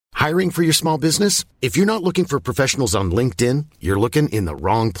Hiring for your small business? If you're not looking for professionals on LinkedIn, you're looking in the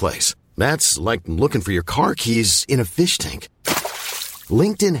wrong place. That's like looking for your car keys in a fish tank.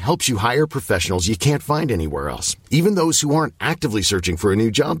 LinkedIn helps you hire professionals you can't find anywhere else, even those who aren't actively searching for a new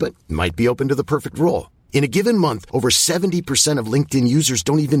job but might be open to the perfect role. In a given month, over 70% of LinkedIn users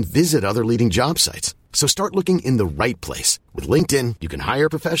don't even visit other leading job sites. So start looking in the right place. With LinkedIn, you can hire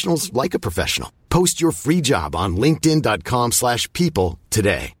professionals like a professional. Post your free job on linkedin.com/people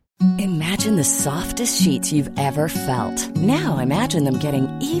today. Imagine the softest sheets you've ever felt. Now imagine them getting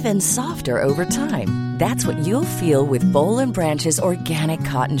even softer over time. That's what you'll feel with Boll & Branch's organic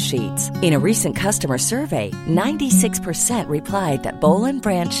cotton sheets. In a recent customer survey, 96% replied that Boll &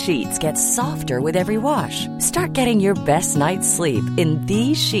 Branch sheets get softer with every wash. Start getting your best night's sleep in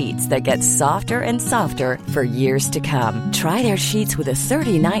these sheets that get softer and softer for years to come. Try their sheets with a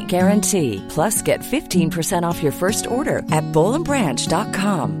 30-night guarantee. Plus, get 15% off your first order at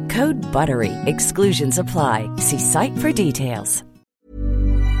bollandbranch.com. Code BUTTERY. Exclusions apply. See site for details.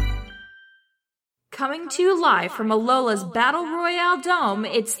 Coming to you live from Alola's Battle Royale Dome,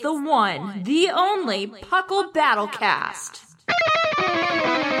 it's the one, the only Puckle Battlecast.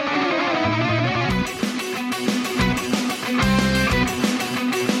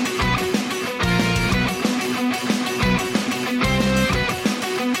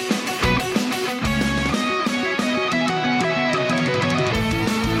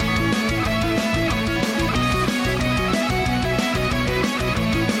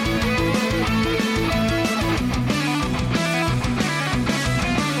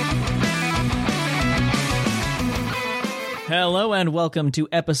 Hello and welcome to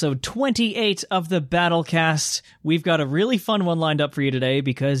episode 28 of the Battlecast. We've got a really fun one lined up for you today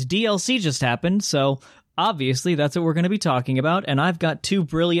because DLC just happened, so obviously that's what we're going to be talking about, and I've got two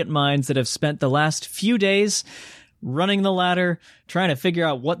brilliant minds that have spent the last few days running the ladder, trying to figure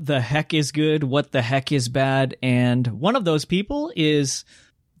out what the heck is good, what the heck is bad, and one of those people is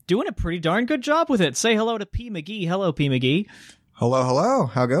doing a pretty darn good job with it. Say hello to P. McGee. Hello, P. McGee. Hello, hello.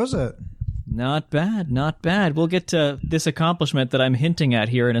 How goes it? Not bad, not bad. We'll get to this accomplishment that I'm hinting at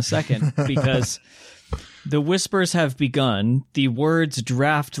here in a second, because the whispers have begun. The words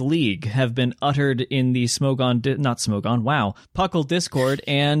Draft League have been uttered in the Puckle Discord,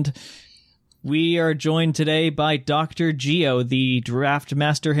 and we are joined today by Dr. Geo, the Draft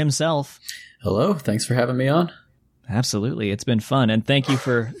Master himself. Hello, thanks for having me on. Absolutely, it's been fun, and thank you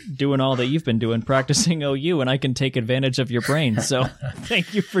for doing all that you've been doing, practicing OU, and I can take advantage of your brain, so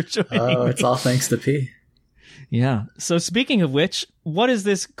thank you for joining me. It's all thanks to P. Yeah, so speaking of which, what is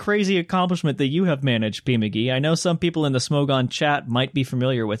this crazy accomplishment that you have managed, P. McGee? I know some people in the Smogon chat might be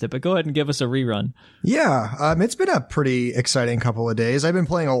familiar with it, but go ahead and give us a rerun. Yeah, it's been a pretty exciting couple of days. I've been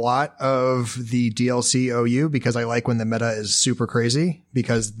playing a lot of the DLC OU because I like when the meta is super crazy,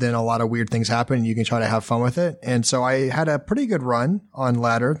 because then a lot of weird things happen and you can try to have fun with it. And so I had a pretty good run on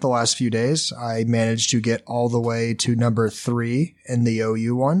ladder the last few days. I managed to get all the way to number 3 in the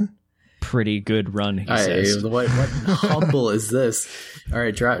OU one. Pretty good run, he says. What humble is this? All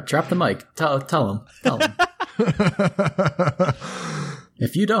right, drop the mic. Tell him.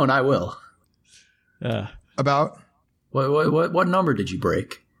 If you don't, I will. About? What number did you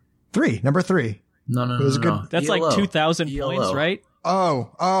break? 3, number 3. No. It was good. That's ELO. like 2,000 ELO. points, right?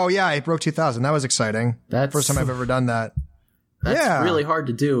 Oh yeah, I broke 2,000. That was exciting. That's first time I've ever done that. That's really hard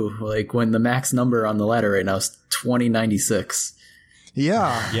to do. Like when the max number on the ladder right now is 2096.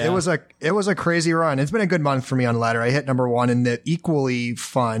 Yeah, it was a crazy run. It's been a good month for me on ladder. I hit number 1 in the equally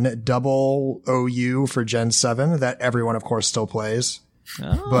fun double OU for Gen 7 that everyone, of course, still plays.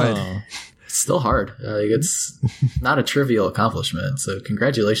 Oh. But it's still hard. It's not a trivial accomplishment. So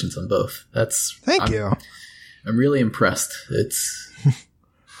congratulations on both. Thank you. I'm really impressed. It's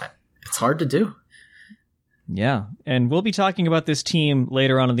hard to do. Yeah, and we'll be talking about this team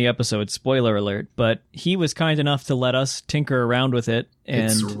later on in the episode, spoiler alert, but he was kind enough to let us tinker around with it. And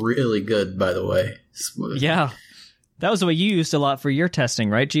it's really good, by the way. Yeah, that was what you used a lot for your testing,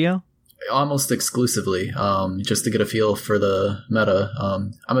 right, Gio? Almost exclusively, just to get a feel for the meta.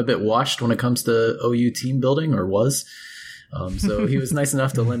 I'm a bit washed when it comes to OU team building, or was. So he was nice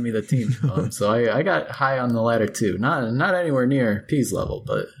enough to lend me the team. So I got high on the ladder too. Not anywhere near P's level,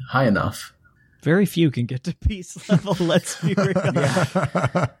 but high enough. Very few can get to peace level, let's be real.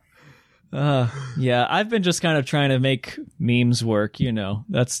 Yeah, I've been just kind of trying to make memes work,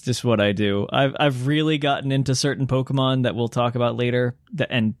 That's just what I do. I've really gotten into certain Pokemon that we'll talk about later,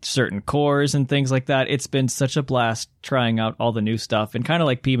 and certain cores and things like that. It's been such a blast trying out all the new stuff. And kind of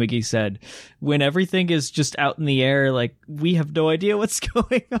like P. McGee said, when everything is just out in the air, like, we have no idea what's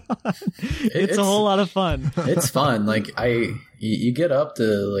going on. It's a whole lot of fun. It's fun. Like, you get up to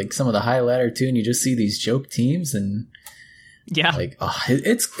like some of the high ladder too, and you just see these joke teams, and yeah, like,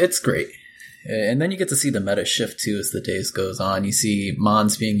 it's great. And then you get to see the meta shift too as the days goes on. You see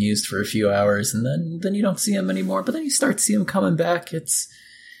Mons being used for a few hours, and then you don't see him anymore. But then you start to see him coming back. It's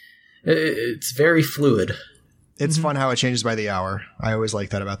very fluid. It's fun how it changes by the hour. I always like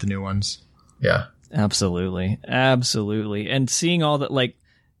that about the new ones. Yeah, absolutely. And seeing all that, like,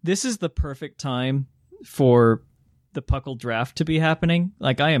 this is the perfect time for the Puckle draft to be happening.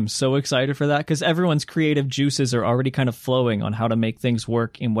 Like, I am so excited for that because everyone's creative juices are already kind of flowing on how to make things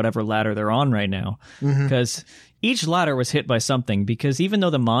work in whatever ladder they're on right now. Because each ladder was hit by something, because even though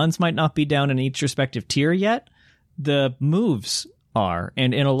the Mons might not be down in each respective tier yet, the moves are.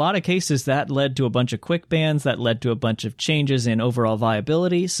 And in a lot of cases, that led to a bunch of quick bans, that led to a bunch of changes in overall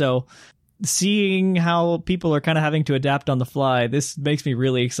viability. So seeing how people are kind of having to adapt on the fly, this makes me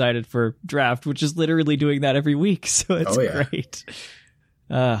really excited for draft, which is literally doing that every week. So it's great.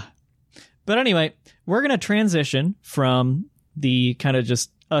 But anyway, we're going to transition from the kind of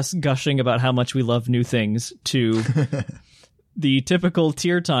just us gushing about how much we love new things to the typical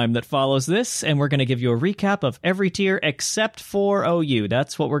tier time that follows this. And we're going to give you a recap of every tier except for OU.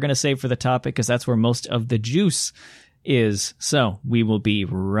 That's what we're going to save for the topic, because that's where most of the juice is. So we will be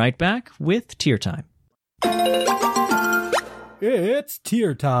right back with tier time. It's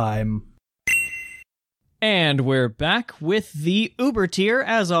tier time. And we're back with the Uber tier.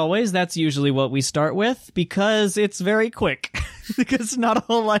 As always, that's usually what we start with, because it's very quick. Because not a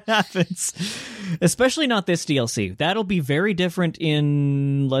whole lot happens. Especially not this DLC. That'll be very different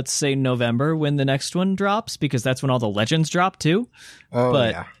in, let's say, November, when the next one drops, because that's when all the legends drop too.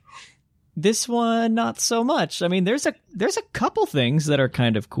 Yeah. This one, not so much. I mean, there's a couple things that are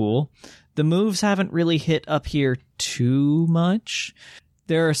kind of cool. The moves haven't really hit up here too much.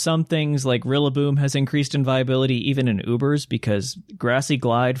 There are some things like Rillaboom has increased in viability even in Ubers, because Grassy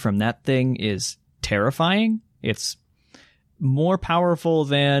Glide from that thing is terrifying. It's more powerful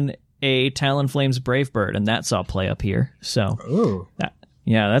than a Talonflame's Brave Bird, and that saw play up here. So,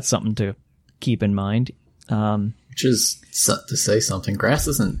 that's something to keep in mind. Which is to say something. Grass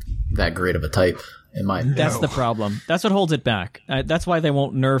isn't that great of a type, in my opinion. That's the problem. That's what holds it back. That's why they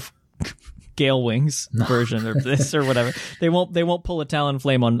won't nerf Gale Wings version or this or whatever. They won't pull a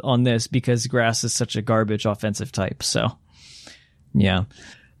Talonflame on this, because Grass is such a garbage offensive type. So, yeah.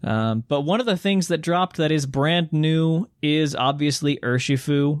 But one of the things that dropped that is brand new is obviously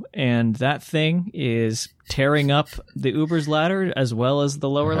Urshifu, and that thing is tearing up the Uber's ladder as well as the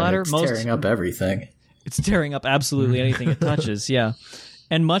lower ladder. It's tearing up everything. It's tearing up absolutely anything it touches, yeah.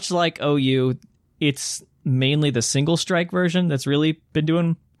 And much like OU, it's mainly the single strike version that's really been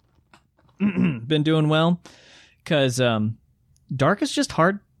doing well, because Dark is just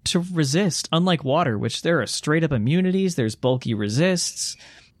hard to resist, unlike Water, which there are straight up immunities, there's bulky resists.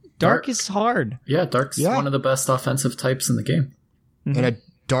 Dark is hard. Yeah, Dark's one of the best offensive types in the game. And a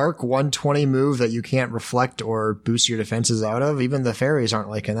Dark 120 move that you can't reflect or boost your defenses out of, even the fairies aren't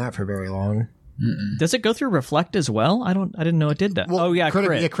liking that for very long. Does it go through Reflect as well? I didn't know it did that. Well,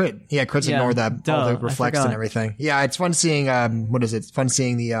 crit. Yeah, crit. Yeah, crits ignore that, all the reflects and everything. Yeah, it's fun seeing, what is it? It's fun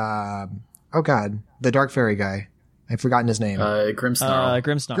seeing the, the Dark Fairy guy. I've forgotten his name. Grimmsnarl.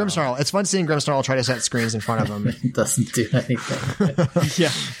 Grimmsnarl. It's fun seeing Grimmsnarl try to set screens in front of him. It doesn't do anything.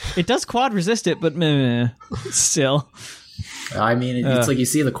 Yeah. It does quad resist it, but still. I mean, it's like you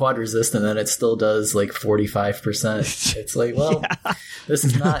see the quad resist and then it still does like 45%. It's like, well, this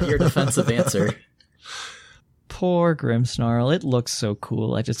is not your defensive answer. Poor Grimmsnarl. It looks so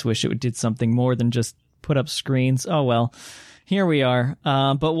cool. I just wish it did something more than just put up screens. Oh, well. Here we are.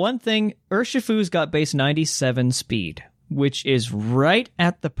 But one thing, Urshifu's got base 97 speed, which is right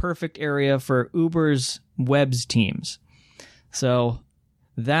at the perfect area for Uber's Webs teams. So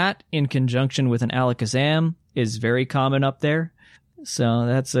that, in conjunction with an Alakazam, is very common up there. So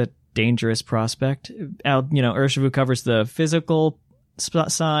that's a dangerous prospect. Urshifu covers the physical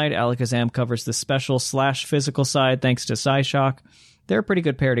side. Alakazam covers the special/physical side, thanks to Psyshock. They're a pretty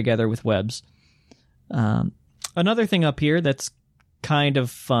good pair together with Webs. Another thing up here that's kind of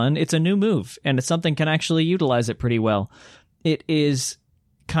fun, it's a new move, and it's something can actually utilize it pretty well. It is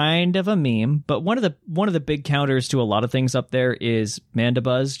kind of a meme, but one of the big counters to a lot of things up there is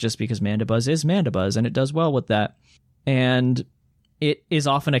Mandibuzz, just because Mandibuzz is Mandibuzz, and it does well with that. And It is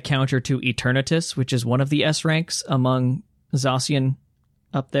often a counter to Eternatus, which is one of the S ranks among Zacian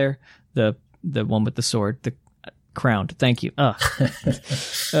up there. The one with the sword, the crowned. Thank you. I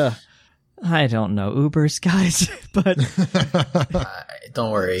don't know Ubers, guys, but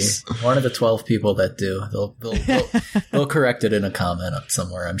don't worry. One of the 12 people that do, they'll correct it in a comment up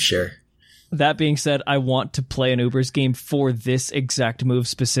somewhere, I'm sure. That being said, I want to play an Ubers game for this exact move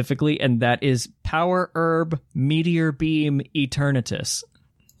specifically, and that is Power Herb, Meteor Beam, Eternatus.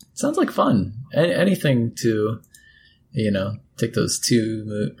 Sounds like fun. Anything to, take those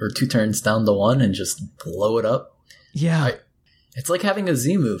 2 turns down to 1 and just blow it up. Yeah. It's like having a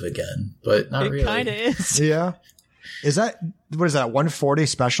Z move again, but not really. It kind of is. Yeah. What is that, 140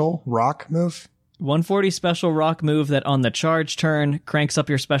 special rock move? 140 special rock move that on the charge turn cranks up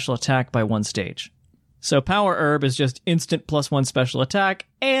your special attack by 1 stage. So Power Herb is just instant +1 special attack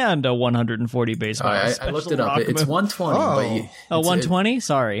and a 140 base. I looked it up. It's 120. But 120?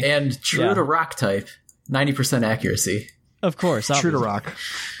 Sorry. And true to rock type, 90% accuracy. Of course. True obviously. to rock.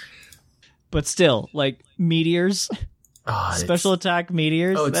 But still, like meteors, special attack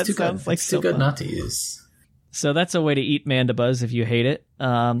meteors. Oh, it's that too good. Like it's too good not to use. So that's a way to eat Mandibuzz if you hate it.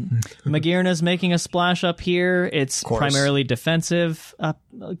 Magearna's making a splash up here. It's primarily defensive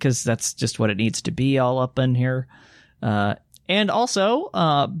because that's just what it needs to be all up in here. And also,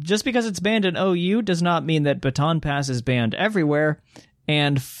 just because it's banned in OU does not mean that Baton Pass is banned everywhere.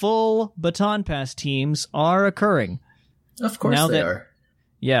 And full Baton Pass teams are occurring. Of course they are.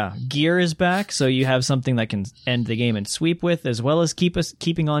 Yeah, Gear is back, so you have something that can end the game and sweep with, as well as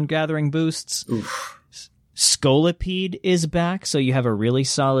keeping on gathering boosts. Oof. Scolipede is back, so you have a really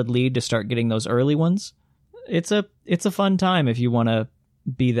solid lead to start getting those early ones. It's a fun time if you want to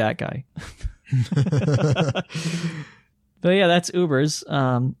be that guy. But yeah, that's Ubers.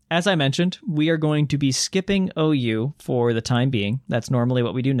 As I mentioned, we are going to be skipping OU for the time being. That's normally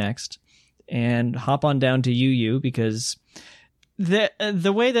what we do next. And hop on down to UU because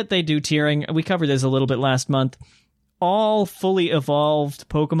the way that they do tiering, we covered this a little bit last month. All fully evolved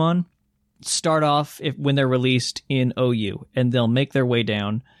Pokemon start off when they're released in OU, and they'll make their way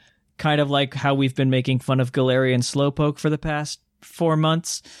down, kind of like how we've been making fun of Galarian Slowpoke for the past 4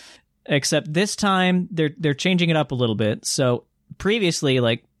 months, except this time they're changing it up a little bit. So previously,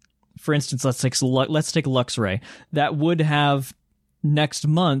 like for instance, let's take Luxray, that would have next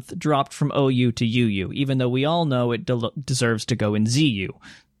month dropped from OU to UU, even though we all know it deserves to go in ZU,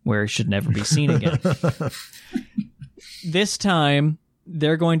 where it should never be seen again. This time,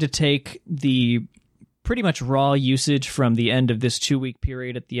 they're going to take the pretty much raw usage from the end of this 2-week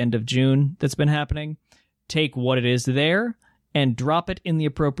period at the end of June that's been happening, take what it is there, and drop it in the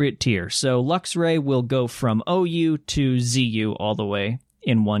appropriate tier. So Luxray will go from OU to ZU all the way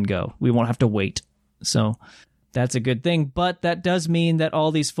in one go. We won't have to wait. So that's a good thing, but that does mean that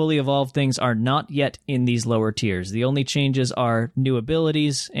all these fully evolved things are not yet in these lower tiers. The only changes are new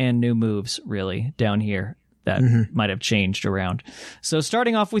abilities and new moves, really, down here. That might have changed around. So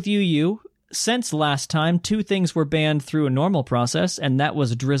starting off with UU, since last time, 2 things were banned through a normal process, and that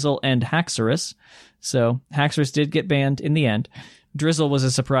was Drizzle and Haxorus. So Haxorus did get banned in the end. Drizzle was a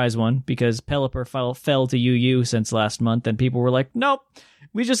surprise one, because Pelipper fell to UU since last month, and people were like, nope,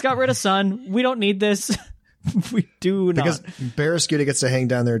 we just got rid of Sun. We don't need this. We do not. Because Barraskewda gets to hang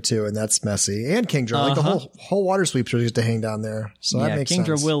down there too, and that's messy. And Kingdra, like the whole water sweeper gets to hang down there. So that makes sense.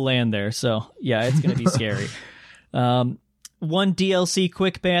 Kingdra will land there, so yeah, it's going to be scary. One DLC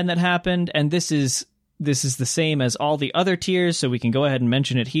quick ban that happened, and this is the same as all the other tiers, so we can go ahead and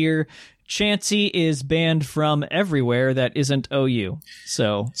mention it here. Chansey is banned from everywhere that isn't OU.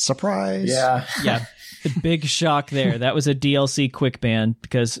 So surprise. Yeah. The big shock there. That was a DLC quick ban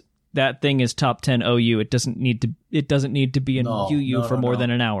because that thing is top 10 OU. It doesn't need to be in UU for more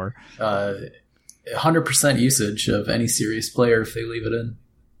than an hour. 100% usage of any serious player if they leave it in.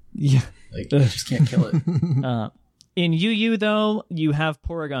 Yeah. Like, you just can't kill it. In UU, though, you have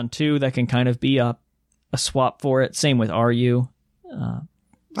Porygon 2 that can kind of be a swap for it. Same with RU. I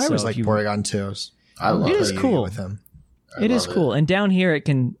always like Porygon 2. I love it. It is cool. With him. It is cool. And down here, it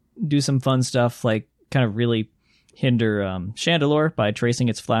can do some fun stuff, like kind of really hinder Chandelure by tracing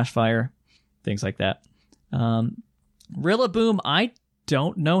its flash fire, things like that. Rillaboom, I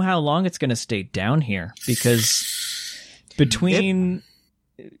don't know how long it's going to stay down here because between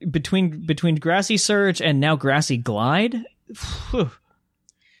Grassy Surge and now Grassy Glide,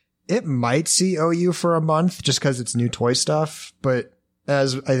 it might see OU for a month just because it's new toy stuff, but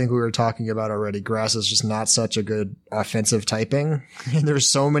as I think we were talking about already, grass is just not such a good offensive typing. And there's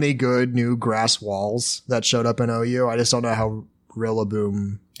so many good new grass walls that showed up in OU. I just don't know how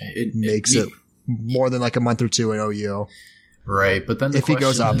Rillaboom makes it more than like a month or two in OU. Right, but then the If he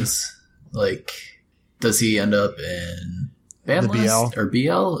goes up. is, like, does he end up in ban The list BL? or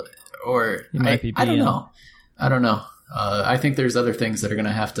BL? Or He might be I don't BL. know. I don't know. I think there's other things that are going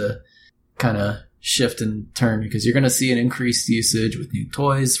to have to kind of shift and turn, because you're going to see an increased usage with new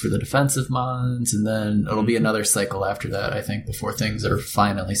toys for the defensive mons, and then it'll be another cycle after that, I think, before things are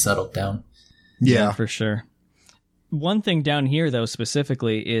finally settled down. Yeah. For sure. One thing down here, though,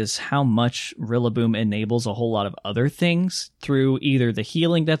 specifically, is how much Rillaboom enables a whole lot of other things through either the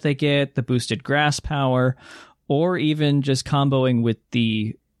healing that they get, the boosted grass power, or even just comboing with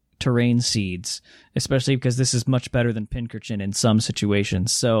the terrain seeds, especially because this is much better than Pincurchin in some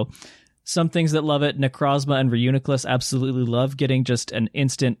situations. So some things that love it, Necrozma and Reuniclus absolutely love getting just an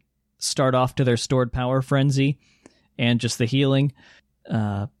instant start off to their stored power frenzy and just the healing.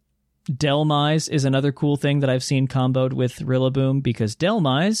 Delmise is another cool thing that I've seen comboed with Rillaboom, because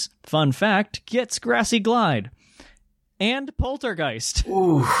Delmise, fun fact, gets Grassy Glide and Poltergeist.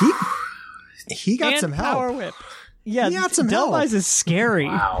 Ooh. He got and some help. Power Whip. Yeah, He got some help. Delmise is scary.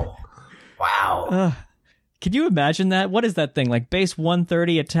 Wow. Can you imagine that? What is that thing? Like base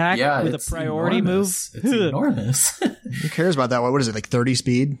 130 attack Yeah, with a it's priority enormous. move? It's enormous. Who cares about that? What is it, like 30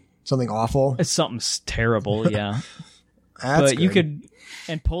 speed? Something awful? It's something terrible, yeah. That's But you good. could...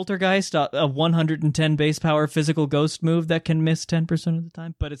 And Poltergeist, a 110 base power physical ghost move that can miss 10% of the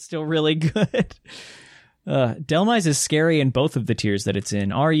time, but it's still really good. Delmise is scary in both of the tiers that it's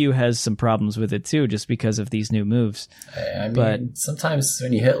in. RU has some problems with it too, just because of these new moves. I mean, But- sometimes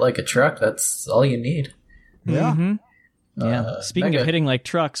when you hit like a truck, that's all you need. Yeah. Mhm. Yeah. Speaking Mega. of hitting like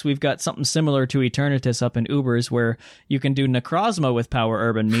trucks, we've got something similar to Eternatus up in Ubers, where you can do Necrozma with Power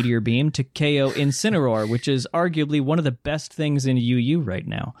Urban Meteor Beam to KO Incineroar, which is arguably one of the best things in UU right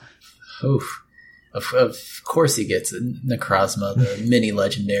now. Oof. Of course he gets it. Necrozma, the mini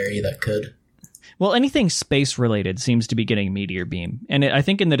legendary that could. Well, anything space related seems to be getting Meteor Beam. And I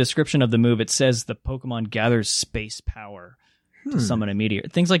think in the description of the move, it says the Pokemon gathers space power to summon a meteor.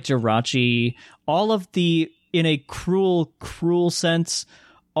 Things like Jirachi, all of the, in a cruel sense,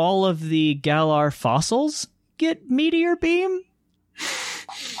 all of the Galar fossils get Meteor Beam.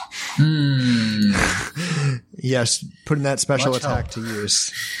 Yes, putting that special Much attack help. to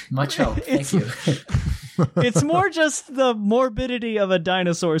use. Much help. Thank you. It's more just the morbidity of a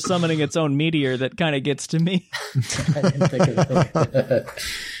dinosaur summoning its own meteor that kind of gets to me. I didn't think of it.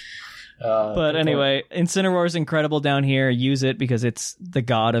 But anyway, Incineroar is incredible down here. Use it because it's the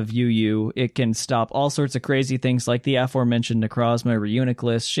god of UU. It can stop all sorts of crazy things like the aforementioned Necrozma,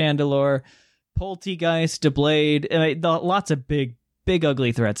 Reuniclus, Chandelure, Poltegeist, Deblade. Lots of big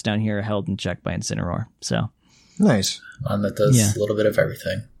ugly threats down here are held in check by Incineroar. So Nice. One that does Yeah. a little bit of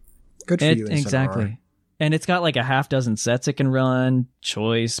everything. Good for you, Incineroar. exactly. And it's got like a half dozen sets it can run: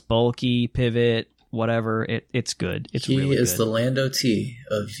 choice, bulky, pivot, whatever. It's good. It's He really is good. the Lando T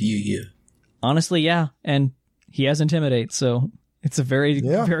of UU. Honestly, yeah. And he has Intimidate, so it's a very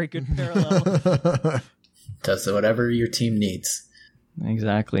good parallel. Does whatever your team needs.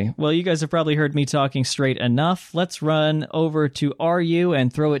 Exactly. Well, you guys have probably heard me talking straight enough. Let's run over to RU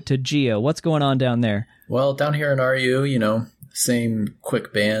and throw it to Geo. What's going on down there? Well, down here in RU, same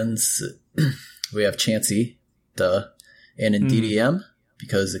quick bans. We have Chansey, duh. And in DDM,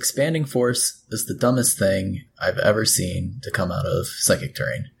 because Expanding Force is the dumbest thing I've ever seen to come out of Psychic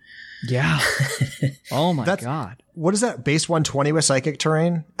Terrain. Yeah. Oh my That's- god. What is that? Base 120 with Psychic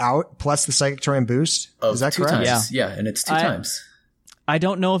Terrain out, plus the Psychic Terrain boost? Of Is that two correct? times. Yeah, and it's two times. I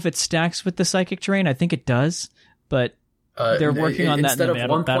don't know if it stacks with the Psychic Terrain. I think it does, but they're working on that in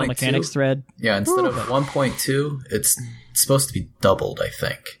the battle mechanics thread. Yeah, instead of 1.2, it's supposed to be doubled, I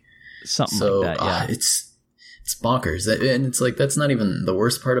think. Something So like that, yeah. it's bonkers. And it's like, that's not even the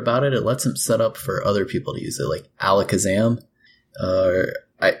worst part about it. It lets him set up for other people to use it, like Alakazam.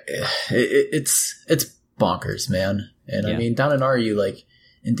 It's bonkers, man. And I Yeah. mean, down in RU, like,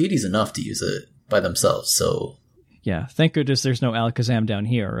 Indeedee's enough to use it by themselves. So Yeah, thank goodness there's no Alakazam down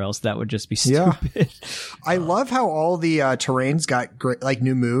here, or else that would just be Yeah. stupid. I love how all the terrains got great, like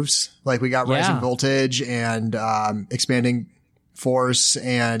new moves. Like we got Rising Voltage and Expanding Force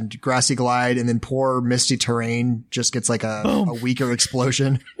and Grassy Glide, and then poor Misty Terrain just gets like a weaker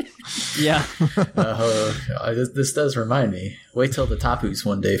explosion. Yeah. this does remind me. Wait till the Tapus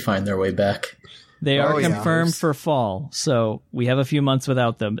one day find their way back. They are Oh, yeah. confirmed for fall, so we have a few months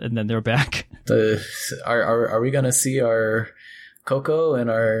without them, and then they're back. Are we gonna see our Coco and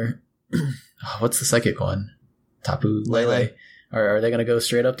our what's the psychic one? Tapu Lele. Are they going to go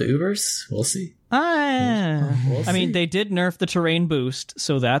straight up to Ubers? We'll see. I mean, they did nerf the terrain boost,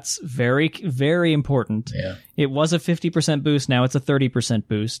 so that's very, very important. Yeah. It was a 50% boost, now it's a 30%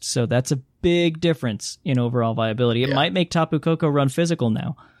 boost, so that's a big difference in overall viability. It might make Tapu Koko run physical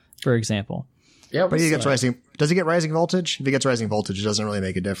now, for example. Yeah, but he gets rising. Does he get rising voltage? If he gets rising voltage, it doesn't really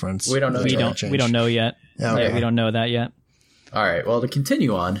make a difference. We don't know. We don't know yet. Okay. Yeah, we don't know that yet. All right. Well, to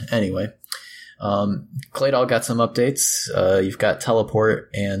continue on, anyway, Claydol got some updates. You've got Teleport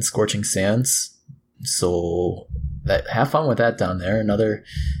and Scorching Sands. So have fun with that down there. Another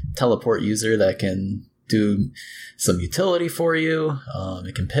Teleport user that can do some utility for you.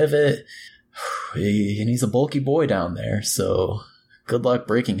 It can pivot. And he's a bulky boy down there, so good luck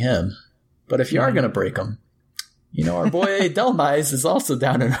breaking him. But if you are going to break him, our boy Delmise is also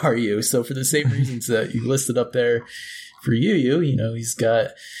down in RU. So for the same reasons that you listed up there for he's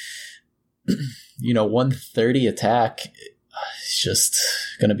got 130 attack. He's just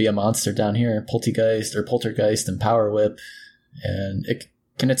going to be a monster down here. Poltergeist and Power Whip. And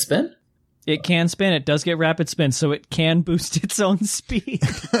can it spin? It can spin. It does get rapid spin, so it can boost its own speed.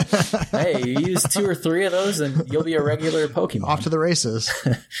 Hey, you use 2 or 3 of those and you'll be a regular Pokemon. Off to the races.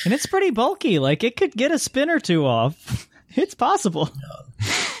 And it's pretty bulky. Like, it could get a spin or 2 off. It's possible.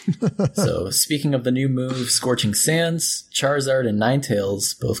 So, speaking of the new move, Scorching Sands, Charizard and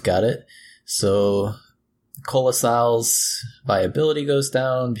Ninetales both got it. So, Colosal's viability goes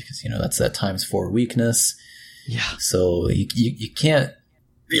down because, that's that ×4 weakness. Yeah. So, you can't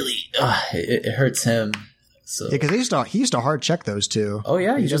really, it hurts him. So. Yeah, because he used to hard check those two. Oh,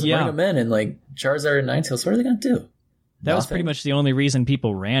 yeah, you just bring them in and, Charizard and Ninetales, what are they going to do? That was pretty much the only reason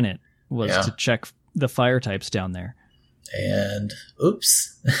people ran it, was to check the fire types down there. And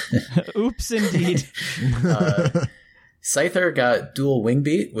oops. Oops, indeed. Scyther got dual wing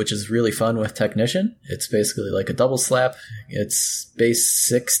beat, which is really fun with Technician. It's basically like a double slap. It's base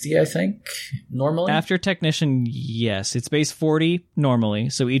 60, I think, normally. After Technician, yes. It's base 40 normally,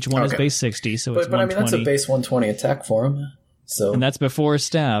 so each one is base 60, so it's 120. But I mean, that's a base 120 attack for him. So. And that's before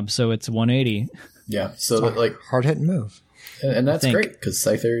stab, so it's 180. Yeah, so hard-hitting move. And that's great, because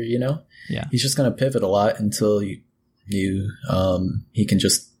Scyther, he's just going to pivot a lot until he can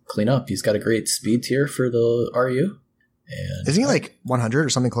just clean up. He's got a great speed tier for the RU. And isn't he 100 or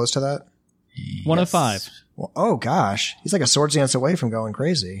something close to that? 105. Well, oh gosh, he's like a sword's dance away from going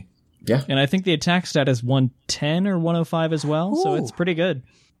crazy. Yeah, and I think the attack stat is 110 or 105 as well, so it's pretty good.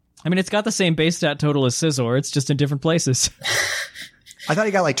 I mean, it's got the same base stat total as Scizor, it's just in different places. I thought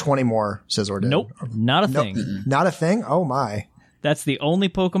he got 20 more, Scizor did. Nope, not a thing. Not a thing? Oh my. That's the only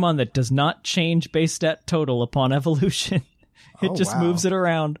Pokemon that does not change base stat total upon evolution. It just moves it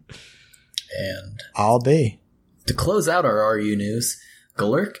around. And I'll be. To close out our RU news,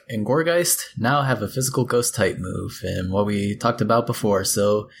 Galurk and Gourgeist now have a physical ghost type move and what we talked about before,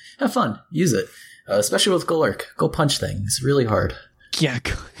 so have fun. Use it. Especially with Galurk. Go punch things really hard. Yeah,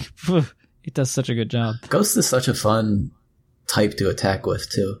 it does such a good job. Ghost is such a fun type to attack with,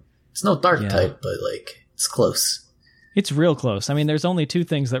 too. It's no dark type, but it's close. It's real close. I mean, there's only 2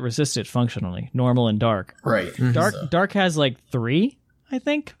 things that resist it functionally, normal and dark. Right. Dark has 3, I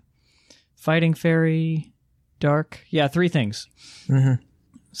think. Fighting Fairy... Dark. Yeah, 3 things. Mm-hmm.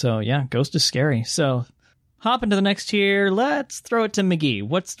 So, yeah, Ghost is scary. So, hop into the next tier. Let's throw it to McGee.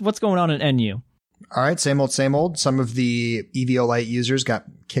 What's going on at NU? All right, same old, same old. Some of the Eviolite users got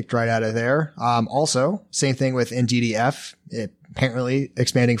kicked right out of there. Also, same thing with NDDF. Apparently,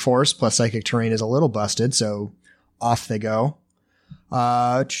 Expanding Force plus Psychic Terrain is a little busted, so off they go.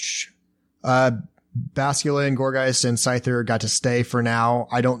 Basculin and Gourgeist and Scyther got to stay for now.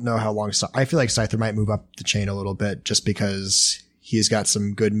 I don't know how long. I feel like Scyther might move up the chain a little bit just because he's got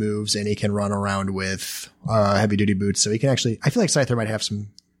some good moves and he can run around with heavy duty boots. So he can actually, I feel like Scyther might have some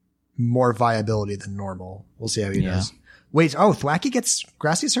more viability than normal. We'll see how he does. Wait, Thwackey gets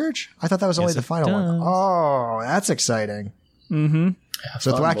Grassy Surge? I thought that was only the final one. Oh, that's exciting. Mm-hmm.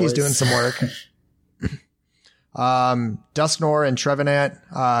 So Thwacky's doing some work. Dusknoir and Trevenant,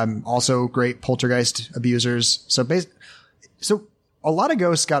 also great Poltergeist abusers. So a lot of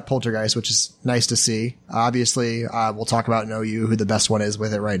ghosts got Poltergeist, which is nice to see. Obviously, we'll talk about in OU who the best one is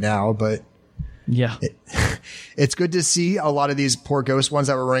with it right now, but yeah, it's good to see a lot of these poor ghost ones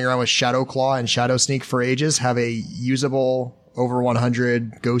that were running around with Shadow Claw and Shadow Sneak for ages have a usable over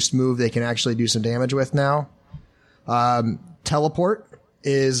 100 ghost move they can actually do some damage with now. Teleport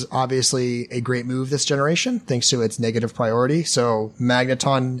is obviously a great move this generation, thanks to its negative priority. So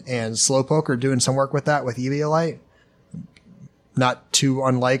Magneton and Slowpoke are doing some work with that with Eviolite. Not too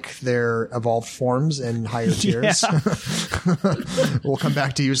unlike their evolved forms in higher tiers. We'll come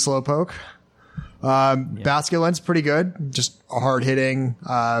back to you, Slowpoke. Basculin's pretty good, just hard hitting,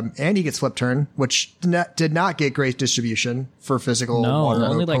 and he gets flip turn, which did not get great distribution for physical water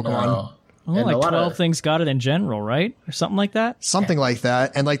only move like Pokemon. Only like 12 things got it in general, right? Or something like that? Something like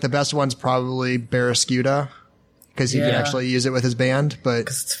that. And like the best one's probably Barraskewda, because he can actually use it with his band, but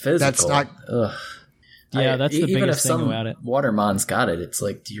it's physical. That's not... Yeah, that's the biggest thing about it. Watermon's got it. It's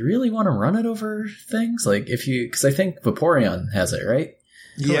like, do you really want to run it over things? Like, because I think Vaporeon has it, right?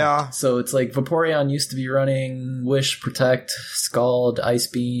 Yeah. So it's like Vaporeon used to be running Wish, Protect, Scald, Ice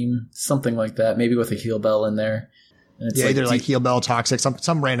Beam, something like that, maybe with a Heal Bell in there. And it's either like Heal Bell, Toxic,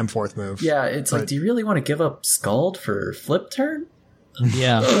 some random fourth move. Yeah, it's like, do you really want to give up Scald for Flip Turn?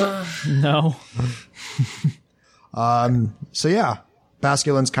 Yeah. No. So yeah,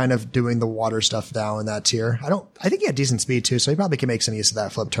 Basculin's kind of doing the water stuff now in that tier. I think he had decent speed too, so he probably can make some use of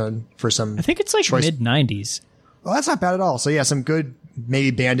that flip turn for some. I think it's like mid 90s. Well, that's not bad at all. So yeah, some good, maybe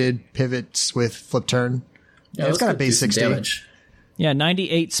banded pivots with flip turn. Yeah, it's got a base 60 damage. Yeah,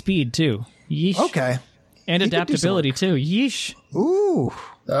 98 speed too. Yeesh. Okay. And adaptability too. Yeesh. Ooh.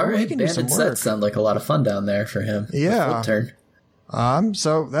 All right, banded sets sound like a lot of fun down there for him. Yeah. Flip turn.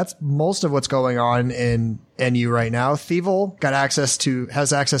 So that's most of what's going on in NU right now. Thievul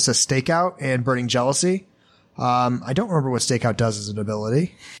has access to Stakeout and Burning Jealousy. I don't remember what Stakeout does as an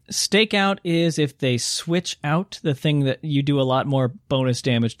ability. Stakeout is if they switch out the thing that you do a lot more bonus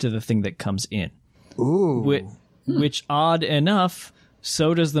damage to the thing that comes in. Ooh. Which odd enough,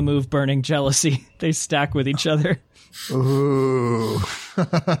 so does the move Burning Jealousy. They stack with each other. Ooh.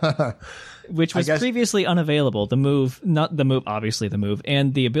 Which was previously unavailable. Obviously the move,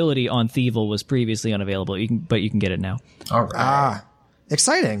 and the ability on Thievul was previously unavailable, but you can get it now. All right.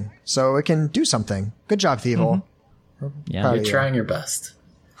 Exciting. So it can do something. Good job, Thievul. Mm-hmm. Yeah. You're trying your best.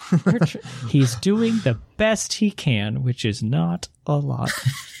 He's doing the best he can, which is not a lot.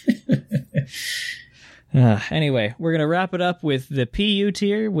 Anyway, we're going to wrap it up with the PU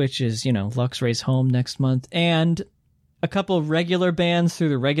tier, which is, Luxray's home next month, and a couple of regular bans through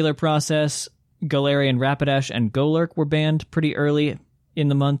the regular process. Galarian, Rapidash, and Golurk were banned pretty early in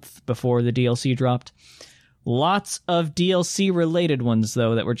the month before the DLC dropped. Lots of DLC-related ones,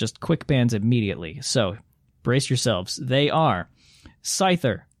 though, that were just quick bans immediately. So, brace yourselves. They are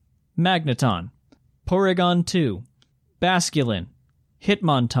Scyther, Magneton, Porygon 2, Basculin,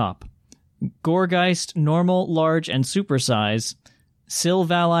 Hitmontop, Gourgeist, Normal, Large, and Super Size,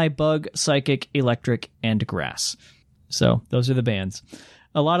 Silvally, Bug, Psychic, Electric, and Grass. So, those are the bans.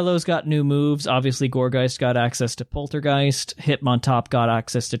 A lot of those got new moves. Obviously, Gourgeist got access to Poltergeist, Hitmontop got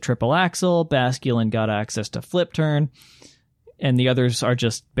access to Triple Axle, Basculin got access to Flip Turn, and the others are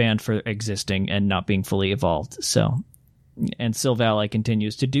just banned for existing and not being fully evolved. So, and Silvally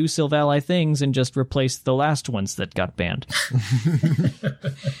continues to do Silvally things and just replace the last ones that got banned.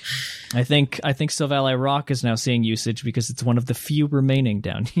 I think Silvally Rock is now seeing usage because it's one of the few remaining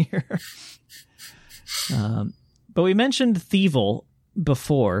down here. But we mentioned Thievul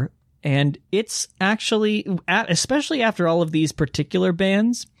before, and it's actually, especially after all of these particular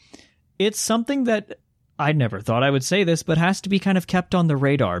bans, it's something that I never thought I would say this, but has to be kind of kept on the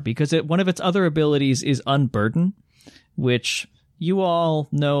radar, because one of its other abilities is Unburden, which you all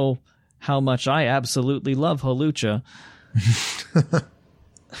know how much I absolutely love Hawlucha.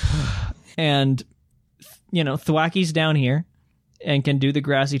 And, Thwacky's down here and can do the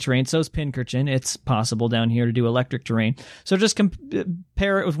grassy terrain. So's Pincurchin. It's possible down here to do electric terrain. So just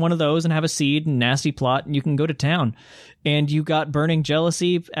pair it with one of those and have a seed and nasty plot, and you can go to town. And you got Burning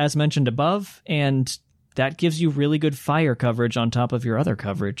Jealousy, as mentioned above, and that gives you really good fire coverage on top of your other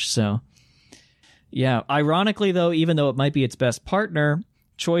coverage. So, yeah. Ironically, though, even though it might be its best partner,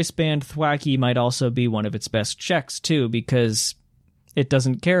 Choice Band Thwacky might also be one of its best checks, too, because it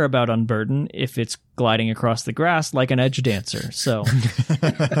doesn't care about Unburden if it's gliding across the grass like an edge dancer. So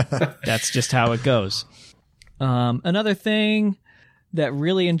that's just how it goes. Another thing that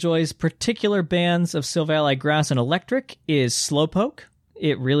really enjoys particular bands of Silvally Grass and Electric is Slowpoke.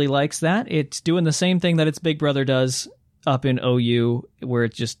 It really likes that. It's doing the same thing that its big brother does up in OU, where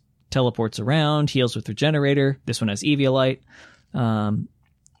it just teleports around, heals with Regenerator. This one has Eviolite.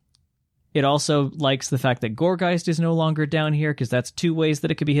 It also likes the fact that Gourgeist is no longer down here, because that's two ways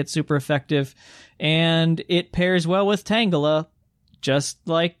that it could be hit super effective. And it pairs well with Tangela, just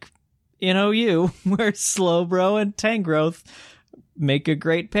like in OU, where Slowbro and Tangrowth make a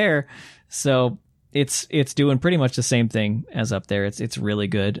great pair. So it's doing pretty much the same thing as up there. It's really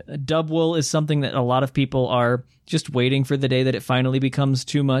good. Dubwool is something that a lot of people are just waiting for the day that it finally becomes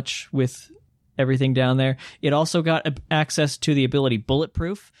too much with everything down there. It also got access to the ability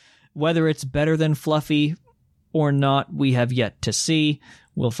Bulletproof. Whether it's better than Fluffy, or not, we have yet to see.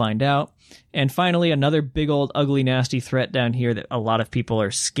 We'll find out. And finally, another big old ugly nasty threat down here that a lot of people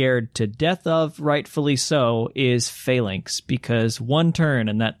are scared to death of, rightfully so, is Phalanx, because one turn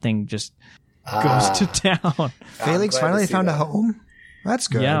and that thing just goes to town. Phalanx finally found a home? That's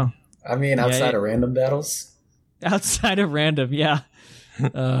good. Yeah. I mean, outside of random battles. Outside of random, yeah.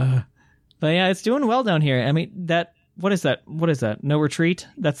 But yeah, it's doing well down here. I mean, what is that? No retreat?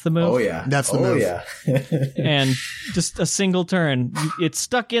 That's the move? Oh, yeah. That's the move. Yeah. And just a single turn. It's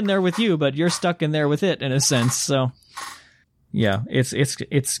stuck in there with you, but you're stuck in there with it in a sense. So yeah,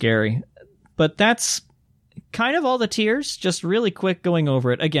 it's scary. But that's kind of all the tiers. Just really quick going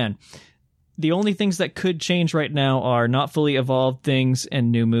over it. Again, the only things that could change right now are not fully evolved things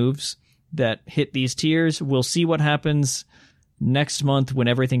and new moves that hit these tiers. We'll see what happens next month when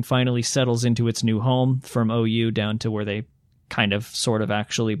everything finally settles into its new home from OU down to where they kind of sort of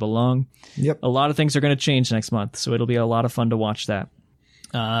actually belong. Yep. A lot of things are going to change next month, so it'll be a lot of fun to watch that.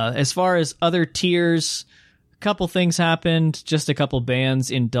 As far as other tiers, a couple things happened. Just a couple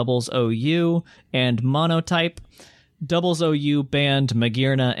bans in Doubles OU and Monotype. Doubles OU banned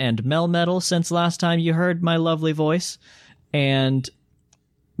Magearna and Melmetal since last time you heard my lovely voice. And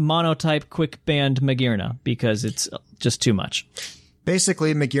Monotype quick banned Magearna because it's just too much.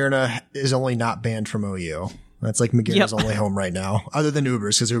 Basically, Magearna is only not banned from OU. That's like Magearna's only home right now, other than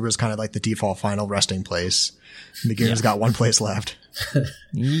Uber's, because Uber's kind of like the default final resting place. Magearna's got one place left.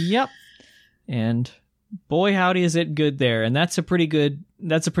 Yep. And boy, howdy, is it good there. And that's a pretty good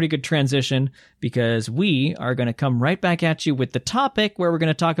transition, because we are going to come right back at you with the topic where we're going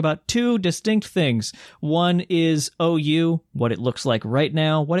to talk about two distinct things. One is OU, what it looks like right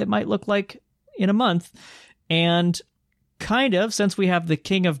now, what it might look like in a month. And kind of, since we have the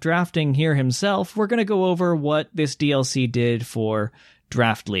king of drafting here himself, we're going to go over what this DLC did for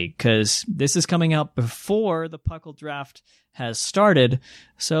Draft League, because this is coming out before the Puckle draft has started.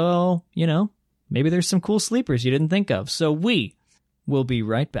 So, maybe there's some cool sleepers you didn't think of. So we will be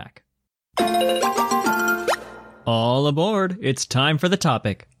right back. All aboard. It's time for the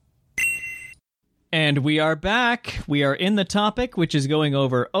topic. And we are back. We are in the topic, which is going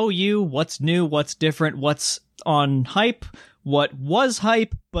over OU, what's new, what's different, what's on hype, what was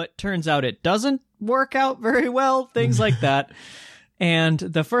hype, but turns out it doesn't work out very well, things like that. And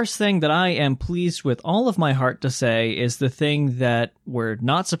the first thing that I am pleased with all of my heart to say is the thing that we're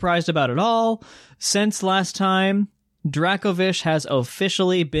not surprised about at all. Since last time, Dracovish has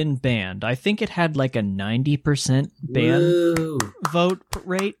officially been banned. I think it had like a 90% ban vote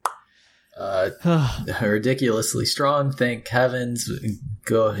rate. Ridiculously strong, thank heavens.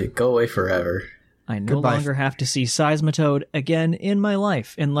 Go away forever. I no longer have to see Seismitoad again in my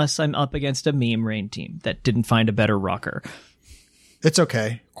life, unless I'm up against a meme rain team that didn't find a better rocker. It's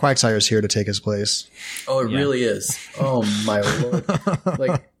okay. Quagsire's here to take his place. Oh, it really is. Oh, my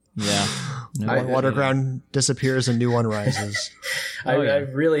lord. Yeah. One Waterground disappears and new one rises. I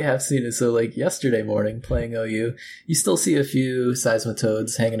really have seen it. So, yesterday morning playing OU, you still see a few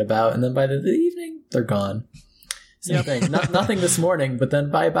Seismitoads hanging about, and then by the evening, they're gone. Same thing. Nothing this morning, but then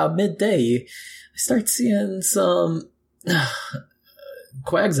by about midday, I start seeing some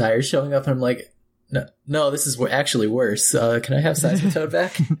Quagsire showing up, and I'm like, no, this is actually worse. Can I have Seismitoad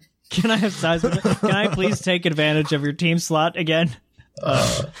back? Can I have Seismitoad? Can I please take advantage of your team slot again?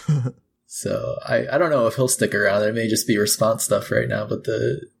 So I don't know if he'll stick around. There may just be response stuff right now, but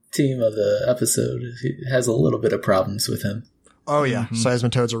the team of the episode has a little bit of problems with him. Oh yeah,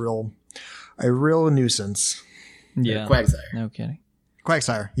 Seismitoad's a real nuisance. Yeah, Quagsire. No kidding.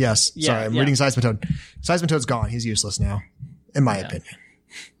 Quagsire, yes. Yeah, sorry, I'm reading Seismitoad. Seismitoad's gone. He's useless now, in my opinion.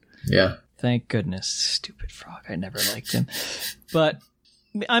 Yeah. Thank goodness. Stupid frog. I never liked him. But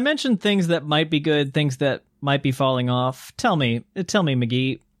I mentioned things that might be good, things that might be falling off. Tell me,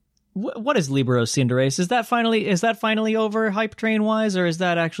 McGee, what is Libero Cinderace? Is that finally over hype train wise, or is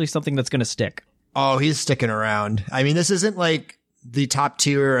that actually something that's going to stick? Oh, he's sticking around. I mean, this isn't like the top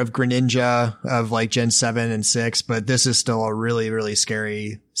tier of Greninja of Gen 7 and 6, but this is still a really, really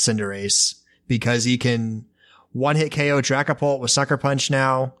scary Cinderace because he can one-hit KO Dracopult with Sucker Punch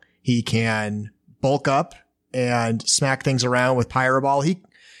now. He can bulk up and smack things around with Pyro Ball.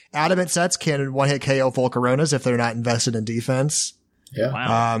 Adamant sets can one-hit KO Volcaronas if they're not invested in defense. Yeah.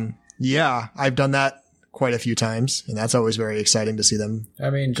 Wow. Yeah, I've done that quite a few times, and that's always very exciting to see them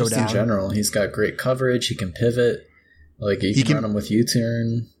go down. In general, he's got great coverage. He can pivot. He can run him with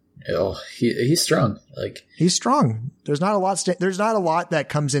U-turn. Oh, he's strong. He's strong. There's not a lot that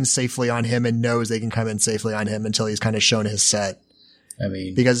comes in safely on him and knows they can come in safely on him until he's kind of shown his set. I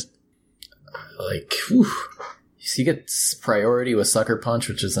mean, because he gets priority with Sucker Punch,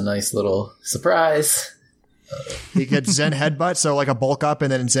 which is a nice little surprise. He gets Zen Headbutt, so like a bulk up,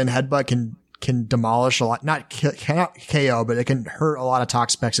 and then Zen Headbutt can demolish a lot, cannot KO, but it can hurt a lot of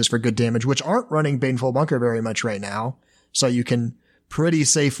Toxapex for good damage, which aren't running Baneful Bunker very much right now. So you can pretty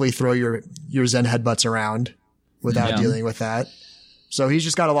safely throw your Zen Headbutts around without dealing with that. So he's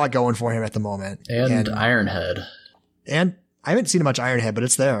just got a lot going for him at the moment. And Ironhead. And I haven't seen much Ironhead, but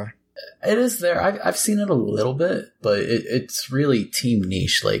it's there. It is there. I've seen it a little bit, but it's really team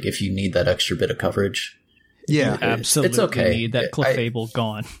niche. Like if you need that extra bit of coverage. Yeah. Absolutely. It's okay. Need that Clefable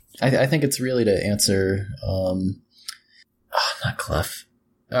gone. I think it's really to answer, not Clef.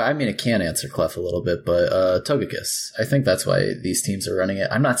 I mean, it can answer Clef a little bit, but Togekiss. I think that's why these teams are running it.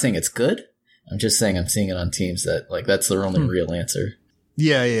 I'm not saying it's good. I'm just saying I'm seeing it on teams that, like, that's their only real answer.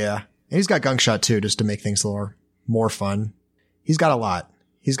 Yeah. And he's got Gunk Shot too, just to make things a little more fun. He's got a lot.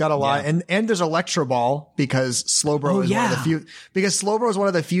 And there's Electro Ball because Slowbro is one of the few, because Slowbro is one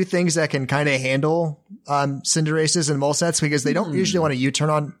of the few things that can kind of handle, Cinderaces and Mulsets, because they don't usually want to U-turn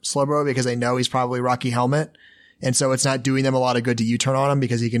on Slowbro because they know he's probably Rocky Helmet. And so it's not doing them a lot of good to U-turn on him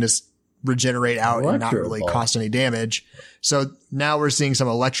because he can just regenerate out and not really cost any damage. So now we're seeing some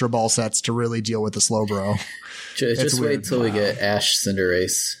Electro Ball sets to really deal with the Slowbro. Just wait till we get Ash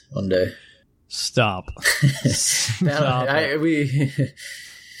Cinderace one day. Stop. Stop.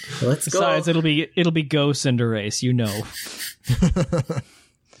 Let's go. Besides, it'll be Go Cinderace, you know.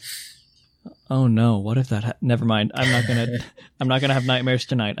 Oh no! What if that? Never mind. I'm not gonna have nightmares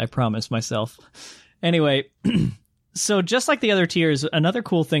tonight. I promise myself. Anyway, so just like the other tiers, another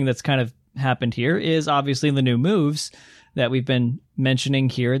cool thing that's kind of happened here is obviously the new moves that we've been mentioning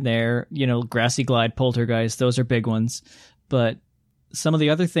here and there. You know, Grassy Glide, Poltergeist, those are big ones. But some of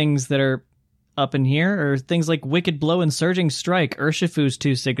the other things that are up in here are things like Wicked Blow and Surging Strike, Urshifu's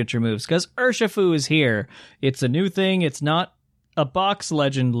 2 signature moves, because Urshifu is here. It's a new thing. It's not a box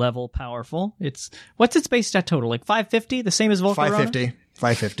legend level powerful. What's its base stat total? Like 550? The same as Volcarona?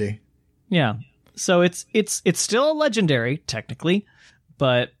 550. Yeah. So it's still a legendary, technically,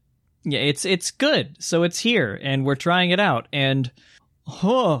 but yeah, it's good. So it's here, and we're trying it out, and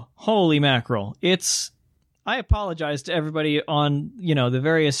holy mackerel. I apologize to everybody on, the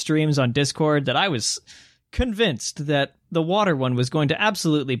various streams on Discord that I was convinced that the water one was going to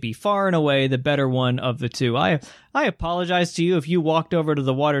absolutely be far and away the better one of the two. I apologize to you if you walked over to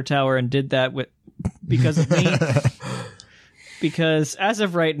the water tower and did that because of me. Because as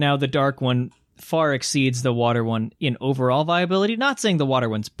of right now, the dark one far exceeds the water one in overall viability. Not saying the water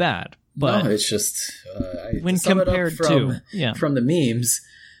one's bad, but no, it's just when compared to from the memes,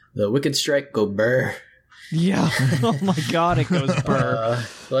 the Wicked Strike go burr. Yeah. Oh my god, it goes burr.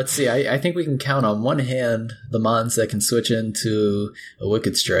 Let's see. I think we can count on one hand the mons that can switch into a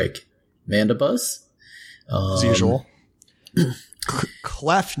Wicked Strike. Mandibuzz. As usual.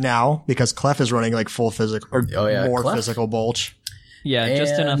 Clef now, because Clef is running like full physical, or more Clef. Physical Bulch. Yeah, and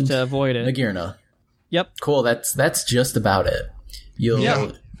just enough to avoid it. Magearna. Yep. Cool, that's just about it. You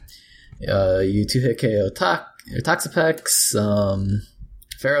 2-hit KO Toxapex,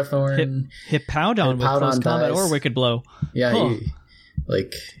 Ferrothorn, Hippowdon with close combat or Wicked Blow. Yeah,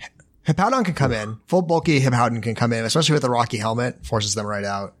 Hippowdon can come in. Full bulky Hippowdon can come in, especially with the Rocky Helmet, forces them right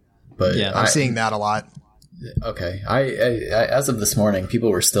out. But yeah, I'm seeing that a lot. Okay, I as of this morning,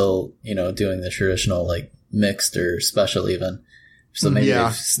 people were still doing the traditional like mixed or special even. So maybe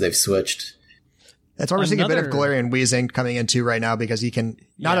they've switched. That's why we're seeing a bit of Galarian Weezing coming in too right now, because he can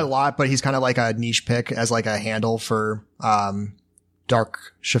not a lot, but he's kind of like a niche pick as like a handle for Dark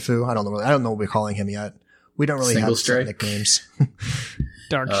Shifu. I don't know what we're calling him yet. We don't really have set nicknames.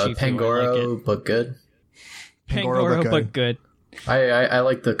 Dark Shifu. Pangoro, like but good. Pangoro, but good. I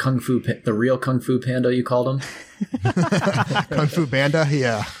like the real Kung Fu Panda you called him. Kung Fu Banda,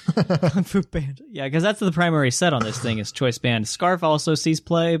 yeah. Kung Fu Banda, yeah, because that's the primary set on this thing is Choice Band. Scarf also sees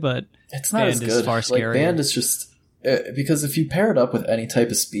play, but it's not Band as good. Is far scarier. Like Band is just because if you pair it up with any type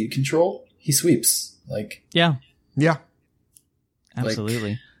of speed control, he sweeps. Like yeah,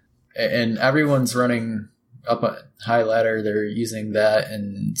 absolutely. And everyone's running up a high ladder. They're using that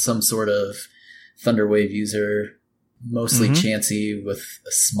and some sort of Thunder Wave user. Mostly Chansey with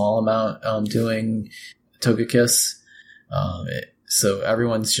a small amount doing Togekiss. So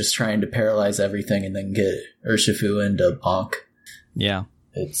everyone's just trying to paralyze everything and then get Urshifu into Bonk. Yeah.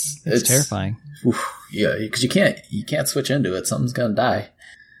 It's terrifying. Yeah, because you can't switch into it. Something's gonna die.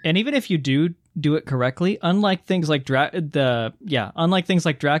 And even if you do it correctly, unlike things like Dracovish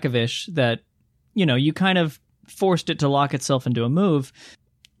that, you kind of forced it to lock itself into a move,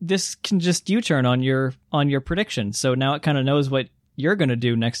 this can just U-turn on your prediction. So now it kind of knows what you're going to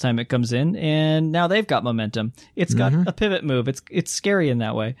do next time it comes in, and now they've got momentum. It's got a pivot move. It's scary in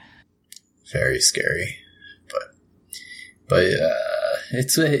that way. Very scary. But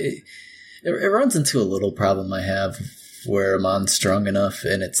it runs into a little problem I have where Amon's strong enough,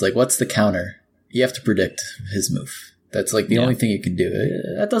 and it's like, what's the counter? You have to predict his move. That's like the only thing you can do.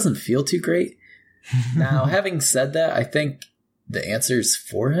 That doesn't feel too great. Now, having said that, I think the answers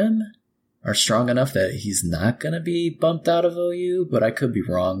for him are strong enough that he's not going to be bumped out of OU, but I could be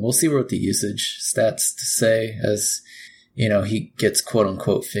wrong. We'll see what the usage stats say as, he gets quote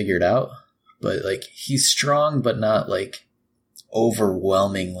unquote figured out. But like, he's strong, but not like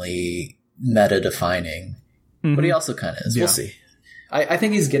overwhelmingly meta defining. Mm-hmm. But he also kind of is. Yeah. We'll see. I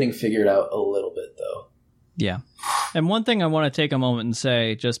think he's getting figured out a little bit though. Yeah. And one thing I want to take a moment and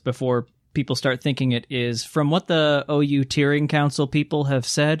say just before people start thinking it is, from what the OU Tiering Council people have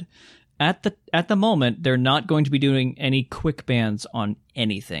said, at the moment, they're not going to be doing any quick bans on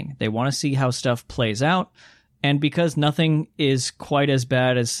anything. They want to see how stuff plays out. And because nothing is quite as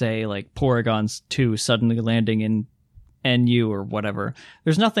bad as, say, like Porygon's 2 suddenly landing in NU or whatever,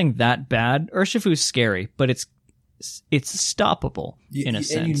 there's nothing that bad. Urshifu's scary, but it's stoppable in a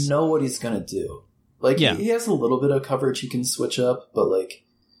sense. And you know what he's going to do. Like, he has a little bit of coverage he can switch up, but like,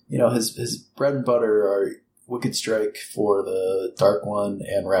 his bread and butter are Wicked Strike for the Dark one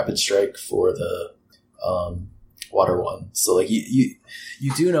and Rapid Strike for the Water one. So like you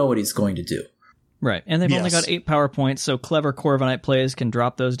do know what he's going to do. Right. And they've only got 8 power points, so clever Corviknight plays can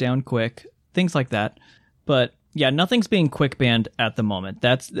drop those down quick. Things like that. But yeah, nothing's being quick banned at the moment.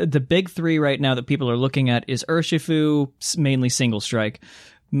 That's the big 3 right now that people are looking at is Urshifu, mainly single strike.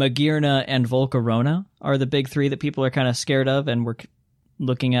 Magearna and Volcarona are the big 3 that people are kind of scared of and we're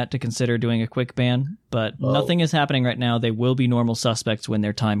looking at to consider doing a quick ban, but nothing is happening right now. They will be normal suspects when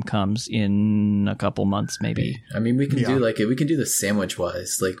their time comes in a couple months, maybe. I mean, we can do this sandwich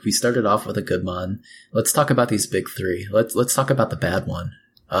wise. Like, we started off with a good mon. Let's talk about these big 3. Let's talk about the bad one,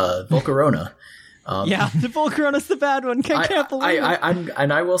 Volcarona. The Volcarona's the bad one. I can't believe it.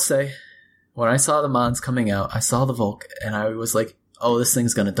 And I will say, when I saw the mons coming out, I saw the Volk, and I was like, "Oh, this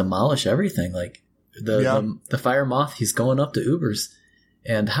thing's gonna demolish everything." Like the Fire Moth, he's going up to Ubers.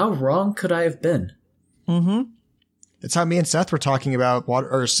 And how wrong could I have been? Mm-hmm. It's how me and Seth were talking about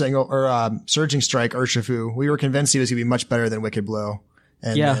Surging Strike Urshifu. We were convinced he was going to be much better than Wicked Blow.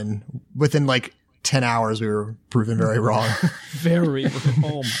 And then within like 10 hours, we were proven very wrong.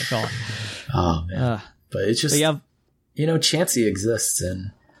 Oh my God. Oh man. But it's just, Chansey exists,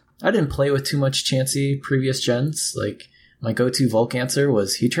 and I didn't play with too much Chansey previous gens. Like, my go-to Volk answer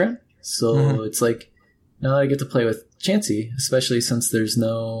was Heatran. So it's like, now I get to play with Chansey, especially since there's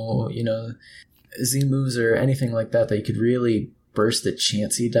no, Z moves or anything like that you could really burst the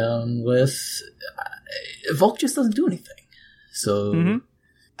Chansey down with. Volk just doesn't do anything. So. Mm-hmm.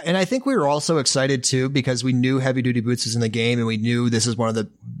 And I think we were also excited too because we knew Heavy Duty Boots was in the game, and we knew this is one of the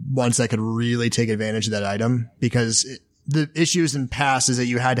ones that could really take advantage of that item because the issues in past is that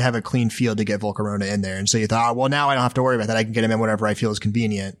you had to have a clean field to get Volcarona in there. And so you thought, well, now I don't have to worry about that. I can get him in whenever I feel is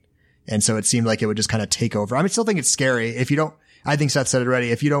convenient. And so it seemed like it would just kind of take over. I still think it's scary. If you don't, I think Seth said it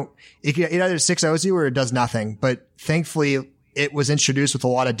already. If you don't, it either 6-0s you or it does nothing. But thankfully it was introduced with a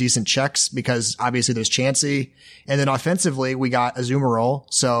lot of decent checks because obviously there's Chansey. And then offensively we got Azumarill.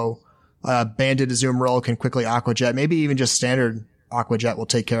 So, banded Azumarill can quickly Aqua Jet. Maybe even just standard Aqua Jet will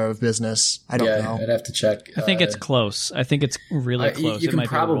take care of business. I don't know. I'd have to check. I think it's close. I think it's really close. You can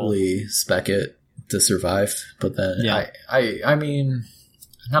probably spec it to survive, but then I mean,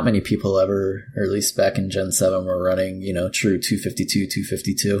 not many people ever, or at least back in Gen 7, were running, true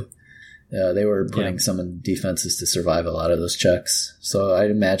 252. They were putting some in defenses to survive a lot of those checks. So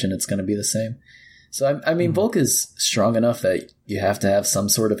I'd imagine it's going to be the same. So, I mean, Volk is strong enough that you have to have some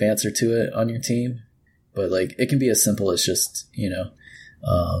sort of answer to it on your team. But, like, it can be as simple as just,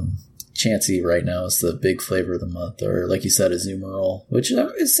 Chansey right now is the big flavor of the month. Or, like you said, Azumarill, which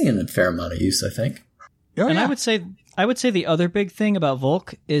is seeing a fair amount of use, I think. Oh, and I would say the other big thing about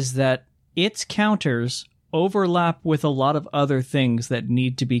Volk is that its counters overlap with a lot of other things that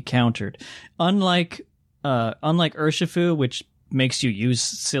need to be countered. Unlike Urshifu, which makes you use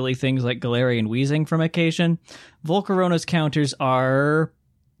silly things like Galarian Weezing from occasion, Volcarona's counters are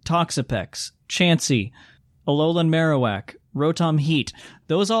Toxapex, Chansey, Alolan Marowak, Rotom Heat.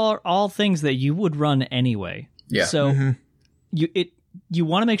 Those are all things that you would run anyway. Yeah. So you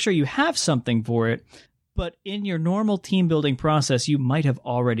want to make sure you have something for it, but in your normal team building process, you might have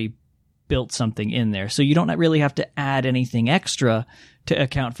already built something in there. So you don't really have to add anything extra to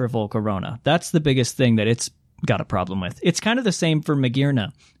account for Volcarona. That's the biggest thing that it's got a problem with. It's kind of the same for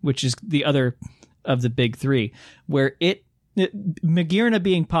Magearna, which is the other of the big 3, where Magearna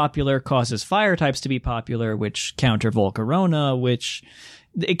being popular causes fire types to be popular, which counter Volcarona, which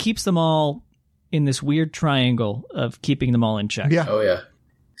it keeps them all in this weird triangle of keeping them all in check. Yeah. Oh, yeah.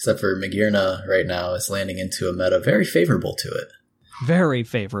 Except for Magearna right now is landing into a meta very favorable to it. Very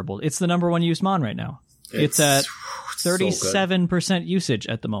favorable. It's the number one used mon right now. It's at 37% usage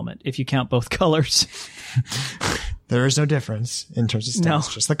at the moment, if you count both colors. There is no difference in terms of stats, No.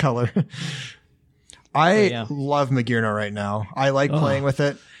 just the color. I love Magearna right now. I like playing with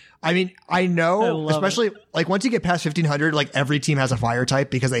it. I mean, I know, especially like once you get past 1500, like every team has a fire type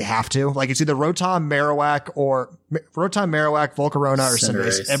because they have to. Like it's either Rotom, Marowak, Volcarona, or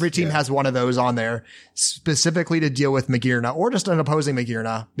Cinderace. Every team has one of those on there specifically to deal with Magearna or just an opposing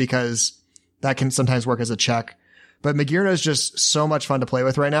Magearna because that can sometimes work as a check. But Magearna is just so much fun to play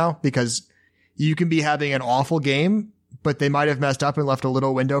with right now because you can be having an awful game, but they might have messed up and left a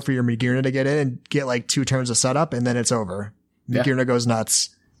little window for your Magearna to get in and get like 2 turns of setup, and then it's over. Magearna goes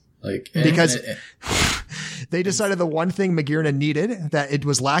nuts. Because they decided the one thing Magearna needed that it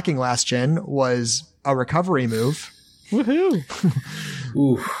was lacking last gen was a recovery move. Woohoo!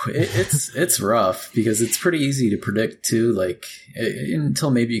 Ooh, it's rough because it's pretty easy to predict too. Like until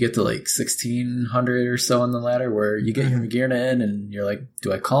maybe you get to like 1600 or so on the ladder, where you get your Magearna in, and you're like,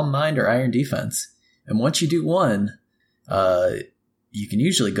 do I Calm Mind or Iron Defense? And once you do one, you can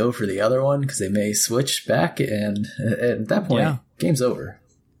usually go for the other one because they may switch back, and at that point, game's over.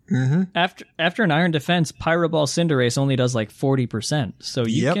 Mm-hmm. After an Iron Defense, Pyro Ball Cinderace only does like 40%, so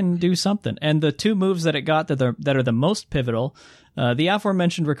you can do something. And the 2 moves that it got that are the most pivotal, the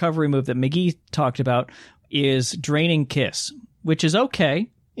aforementioned recovery move that McGee talked about is Draining Kiss, which is okay.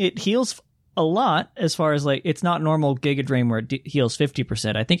 It heals a lot as far as like it's not normal Giga Drain where it heals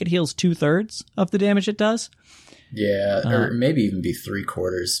 50%. I think it heals 2/3 of the damage it does. Yeah, or maybe even be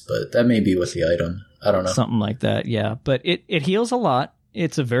 3/4, but that may be with the item. I don't know. Something like that, yeah. But it heals a lot.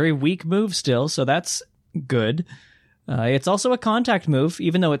 It's a very weak move still, so that's good. It's also a contact move,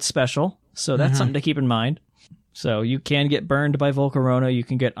 even though it's special, so that's something to keep in mind. So you can get burned by Volcarona, you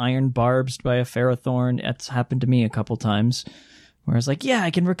can get Iron Barbs by a Ferrothorn. That's happened to me a couple times, where I was like, yeah,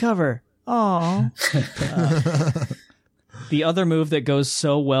 I can recover. Aww. The other move that goes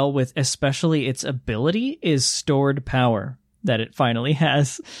so well with especially its ability is Stored Power that it finally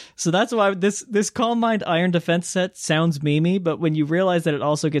has. So that's why this Calm Mind Iron Defense set sounds memey, but when you realize that it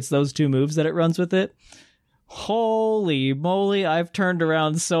also gets those 2 moves that it runs with it, holy moly, I've turned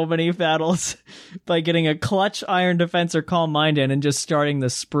around so many battles by getting a clutch Iron Defense or Calm Mind in and just starting the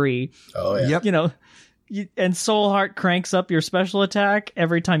spree. Oh, yeah. Yep. You know, and Soul Heart cranks up your special attack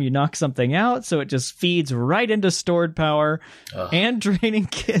every time you knock something out, so it just feeds right into Stored Power and Draining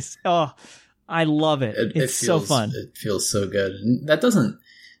Kiss. Oh, I love it. It's so fun. It feels so good. And that doesn't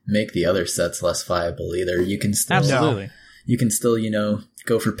make the other sets less viable either. You can still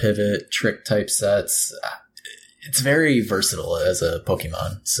go for pivot, trick type sets. It's very versatile as a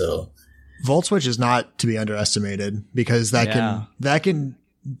Pokemon. So Volt Switch is not to be underestimated because that can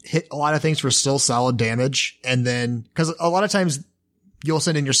hit a lot of things for still solid damage. And then, cause a lot of times you'll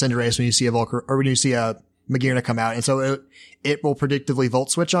send in your Cinderace when you see a when you see a Magearna come out. And so it will predictively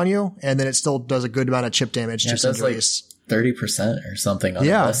Volt Switch on you. And then it still does a good amount of chip damage to Cinderace. Like 30% or something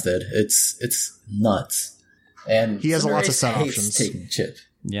uninvested. It's nuts. And he has Cinderace lots of set hates options. Taking chip.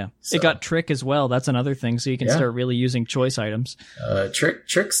 Yeah. So. It got Trick as well. That's another thing. So you can start really using choice items.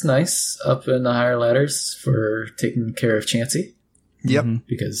 Trick's nice up in the higher ladders for taking care of Chansey. Yep.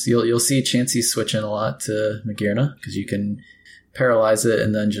 Because you'll see Chansey switch in a lot to Magearna because you can paralyze it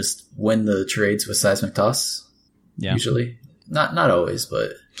and then just win the trades with Seismic Toss. Yeah. Usually. Not always,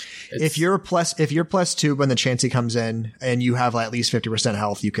 but if you're plus 2 when the Chansey comes in and you have at least 50%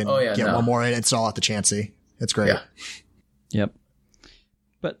 health, you can get one more in and stall out the Chansey. It's great. Yeah. Yep.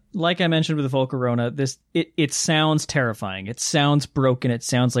 But like I mentioned with the Volcarona, it sounds terrifying. It sounds broken. It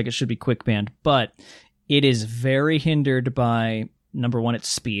sounds like it should be quick banned, but it is very hindered by, number one, its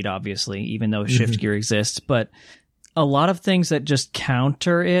speed, obviously, even though shift gear exists, but a lot of things that just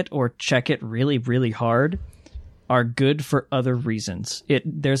counter it or check it really, really hard are good for other reasons.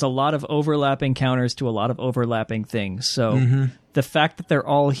 There's a lot of overlapping counters to a lot of overlapping things. So the fact that they're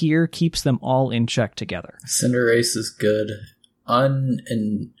all here keeps them all in check together. Cinderace is good.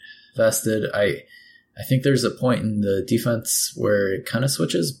 Uninvested, I think there's a point in the defense where it kind of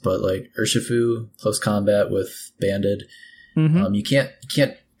switches, but like Urshifu, close combat with Banded, you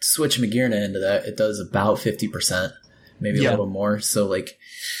can't switch Magearna into that. It does about 50%, maybe a little more. So like,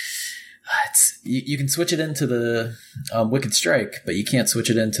 you can switch it into the Wicked Strike, but you can't switch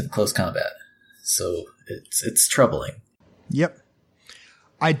it into the close combat. So it's troubling. Yep.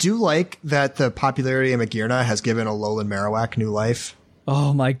 I do like that the popularity of Magearna has given Alolan Marowak new life.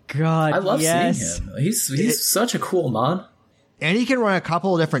 Oh my god! I love seeing him. He's such a cool mon. And he can run a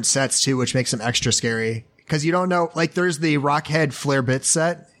couple of different sets too, which makes him extra scary. Because you don't know, like there's the Rockhead Flare Blitz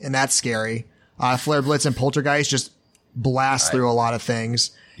set, and that's scary. Flare Blitz and Poltergeist just blast through a lot of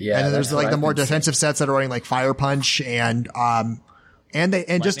things. Yeah, and then there's like the more defensive sets that are running like Fire Punch and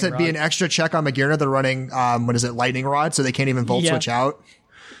just to be an extra check on Magearna, they're running Lightning Rod, so they can't even Volt Switch out.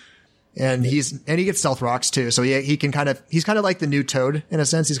 And he gets Stealth Rocks too, so he's kind of like the new Toad in a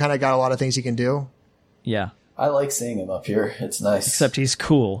sense. He's kind of got a lot of things he can do. Yeah, I like seeing him up here. It's nice. Except he's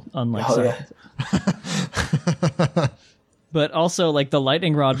cool, unlike some. But also, like, the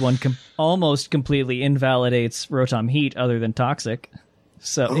Lightning Rod one almost completely invalidates Rotom Heat other than Toxic.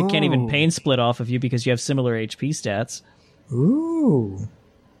 So it can't even Pain Split off of you because you have similar HP stats. Ooh.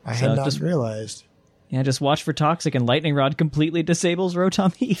 I had not realized. Yeah, just watch for Toxic, and Lightning Rod completely disables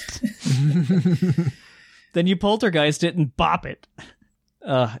Rotom Heat. Then you Poltergeist it and bop it.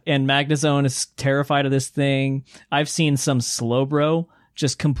 And Magnezone is terrified of this thing. I've seen some Slowbro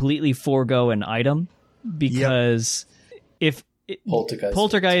just completely forego an item because if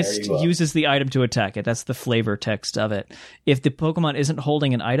Poltergeist uses the item to attack it, that's the flavor text of it. If the Pokemon isn't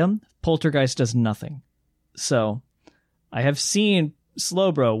holding an item, Poltergeist does nothing. So I have seen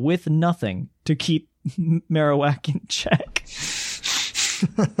Slowbro with nothing to keep Marowak in check.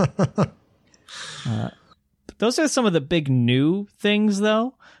 Those are some of the big new things,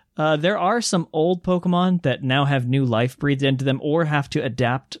 though. There are some old Pokemon that now have new life breathed into them or have to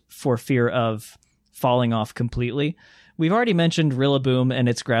adapt for fear of falling off completely. We've already mentioned Rillaboom and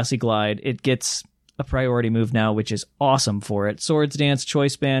its Grassy Glide. It gets a priority move now, which is awesome for it. Swords Dance,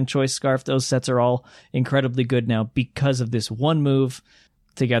 Choice Band, Choice Scarf, those sets are all incredibly good now because of this one move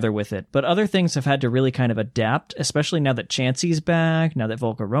together with it. But other things have had to really kind of adapt, especially now that Chansey's back, now that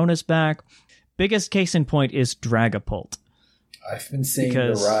Volcarona's back. Biggest case in point is Dragapult. I've been seeing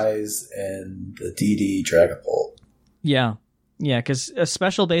the rise in the DD Dragapult. Yeah, because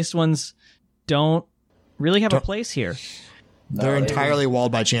special-based ones don't really have a place here. They're entirely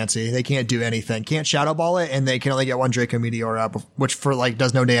walled by Chansey. They can't do anything. Can't Shadow Ball it, and they can only get one Draco Meteor up, which for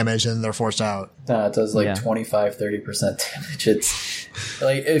does no damage, and they're forced out. No, it does 25-30% damage. It's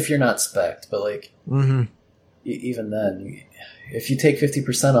like if you're not spec'd, but even then, if you take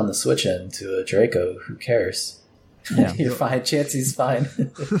 50% on the switch in to a Draco, who cares? Yeah. You're fine. Chansey's fine.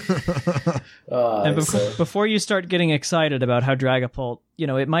 And before you start getting excited about how Dragapult,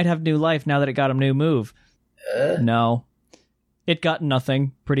 it might have new life now that it got a new move. No. It got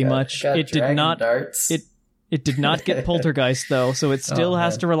nothing, pretty much. It did not. Darts. It did not get Poltergeist, though, so it still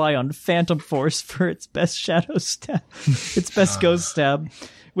has to rely on Phantom Force for its best Shadow Stab, its best Ghost Stab.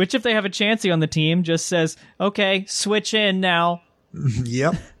 Which, if they have a Chansey on the team, just says, okay, switch in now.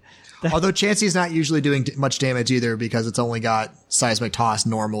 Yep. Although Chansey's not usually doing much damage either because it's only got Seismic Toss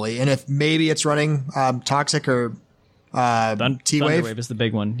normally. And if maybe it's running Toxic or T-Wave. Thunderwave is the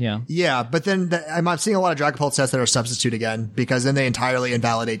big one, yeah. Yeah, but then I'm seeing a lot of Dragapult sets that are Substitute again because then they entirely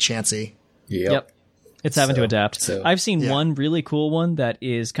invalidate Chansey. Yep. It's having to adapt. I've seen one really cool one that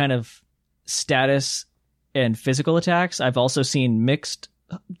is kind of status and physical attacks. I've also seen mixed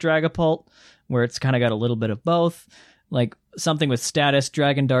Dragapult where it's kind of got a little bit of both. Like something with status,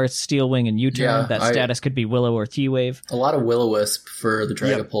 Dragon Darts, Steel Wing, and U-Turn. Status could be Willow or T-Wave. A lot of Will-O-Wisp for the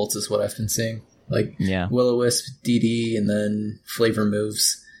Dragapults is what I've been seeing. Will-O-Wisp, DD, and then flavor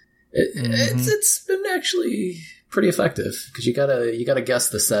moves. It's been actually pretty effective because you gotta guess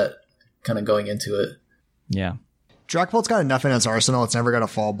the set kind of going into it. Yeah. Dragapult's got enough in its arsenal. It's never going to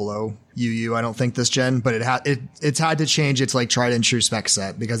fall below UU, I don't think, this gen, but it's had to change its tried and true spec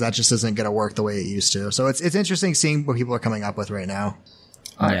set because that just isn't going to work the way it used to. So it's interesting seeing what people are coming up with right now.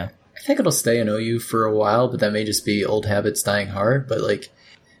 I think it'll stay in OU for a while, but that may just be old habits dying hard. But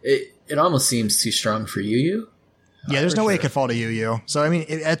it almost seems too strong for UU. Yeah, there's no way it could fall to UU. So I mean,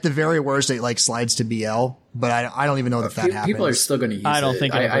 at the very worst, it slides to BL, but I don't even know that happens. People are still going to use it. I don't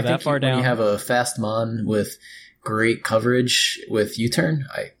think it'll go that far down. When you have a fast mon with great coverage with U-Turn,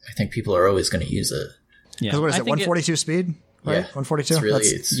 I think people are always going to use it. Yeah. What is it, 142 speed? Right? Yeah.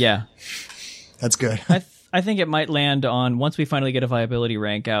 142? That's good. I think it might land on, once we finally get a viability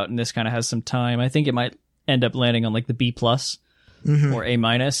rank out, and this kind of has some time, I think it might end up landing on the B+, or A-.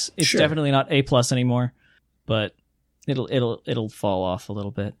 It's definitely not A+ anymore, but it'll fall off a little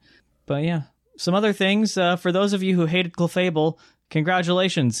bit. But yeah, some other things, for those of you who hated Clefable,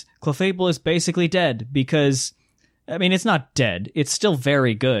 congratulations. Clefable is basically dead because, I mean, it's not dead. It's still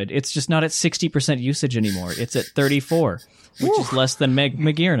very good. It's just not at 60% usage anymore. It's at 34, which is less than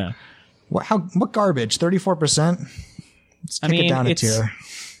Magearna. What garbage? 34%? Let's kick it down a tier.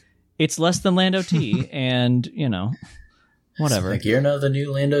 It's less than Lando T, and, whatever. Is Magearna the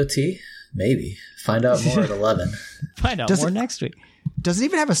new Lando T? Maybe. Find out more at 11. Find out more next week. Does it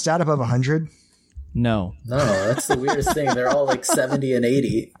even have a stat above 100? No. No, that's the weirdest thing. They're all like 70 and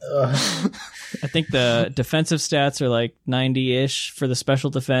 80. Ugh. I think the defensive stats are like 90-ish for the special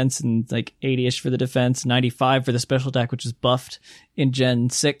defense and like 80-ish for the defense, 95 for the special attack, which is buffed in Gen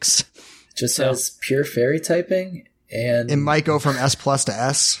 6. Just has pure fairy typing. And it might go from S plus to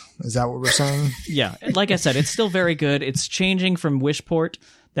S. Is that what we're saying? Yeah. Like I said, it's still very good. It's changing from Wishport.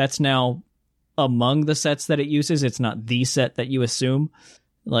 That's now among the sets that it uses. It's not the set that you assume.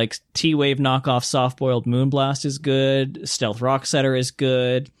 Like T-Wave knockoff Soft-Boiled Moonblast is good. Stealth Rock Setter is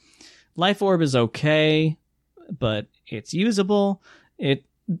good. Life Orb is okay, but it's usable.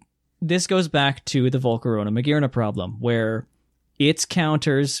 This goes back to the Volcarona Magearna problem, where its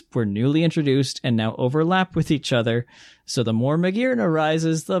counters were newly introduced and now overlap with each other. So the more Magearna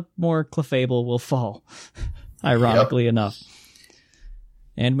rises, the more Clefable will fall, ironically enough.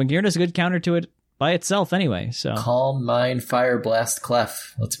 And Magearna's a good counter to it by itself anyway. So Calm Mind Fire Blast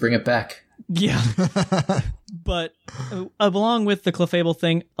Clef. Let's bring it back. Yeah. But along with the Clefable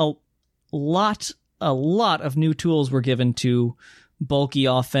thing, a lot of new tools were given to bulky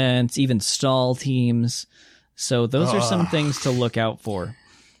offense, even stall teams. So those are some things to look out for.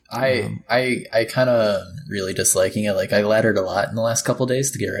 I kind of really disliking it. Like I laddered a lot in the last couple of days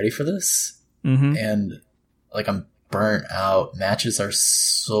to get ready for this. Mm-hmm. And like I'm burnt out. Matches are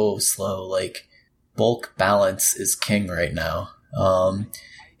so slow. Like bulk balance is king right now.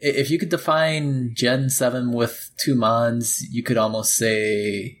 If you could define Gen 7 with 2 Mons, you could almost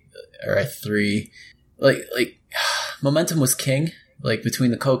say, or 3, like momentum was king, like between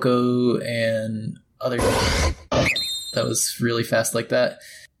the Coco and other that was really fast like that.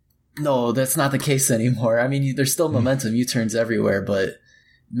 No, that's not the case anymore. I mean, there's still momentum, U-turns everywhere, but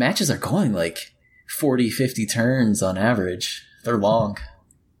matches are going like 40, 50 turns on average. They're long.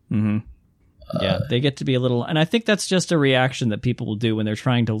 Mm-hmm. Yeah, they get to be a little... And I think that's just a reaction that people will do when they're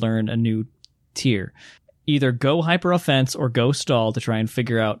trying to learn a new tier. Either go hyper offense or go stall to try and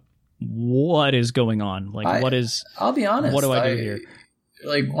figure out what is going on. Like, what is... I'll be honest. What do I do here?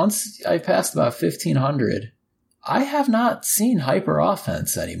 Like, once I passed about 1,500, I have not seen hyper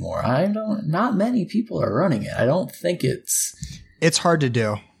offense anymore. Not many people are running it. I don't think it's... It's hard to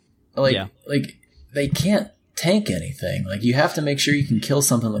do. Like, they can't tank anything. Like, you have to make sure you can kill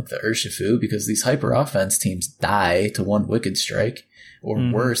something like the Urshifu, because these hyper offense teams die to one Wicked Strike, or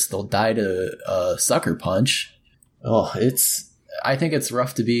worse, they'll die to Sucker Punch. Oh, I think it's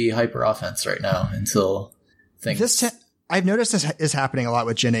rough to be hyper offense right now until things... I've noticed this is happening a lot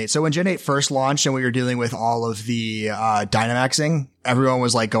with Gen 8. So when Gen 8 first launched and we were dealing with all of the Dynamaxing, everyone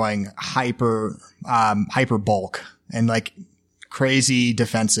was like going hyper bulk and like crazy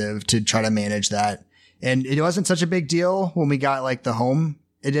defensive to try to manage that. And it wasn't such a big deal when we got like the home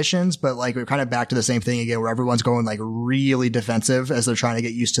editions, but like we're kind of back to the same thing again, where everyone's going like really defensive as they're trying to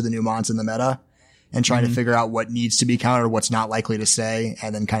get used to the new mons in the meta and trying to figure out what needs to be countered, what's not likely to stay,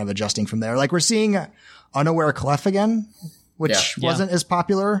 and then kind of adjusting from there. Like we're seeing Unaware Clef again, which wasn't as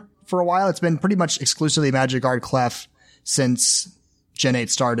popular for a while. It's been pretty much exclusively Magic Guard Clef since Gen 8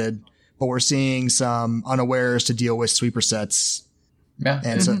 started, but we're seeing some Unawares to deal with sweeper sets. Yeah.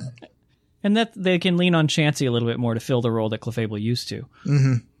 And so, and that they can lean on Chansey a little bit more to fill the role that Clefable used to.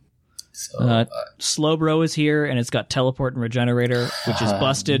 Mm-hmm. So, Slowbro is here, and it's got Teleport and Regenerator, which is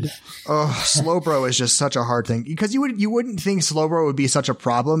busted. Oh, Slowbro is just such a hard thing, because you wouldn't think Slowbro would be such a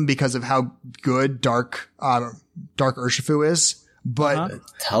problem because of how good Dark Urshifu is, but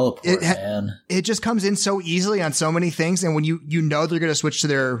Teleport, man, it just comes in so easily on so many things, and when you know they're going to switch to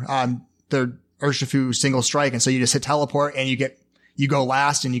their Urshifu single strike, and so you just hit Teleport and you go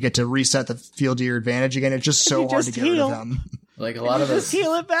last and you get to reset the field to your advantage again. It's just so hard to get rid of them. Like a lot of us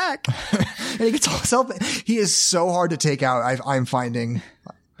heal it back. And he gets all he is so hard to take out. I'm finding.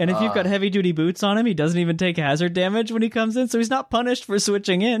 And if you've got heavy duty boots on him, he doesn't even take hazard damage when he comes in, so he's not punished for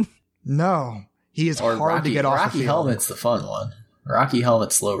switching in. No, he is hard to get off the field. Rocky Helmet's the fun one. Rocky Helmet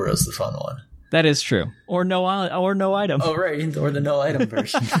Slowbro's the fun one. That is true. Or no item. Oh right, or the no item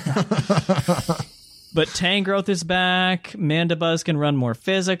version. But Tangrowth is back. Mandibuzz can run more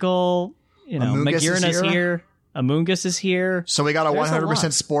physical. You know, Magearna's here. Amoonguss is here. So we got a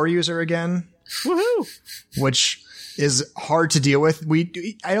 100% Spore user again. Woohoo! Which is hard to deal with.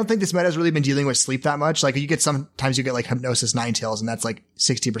 I don't think this meta has really been dealing with sleep that much. Like sometimes you get like Hypnosis Ninetales, and that's like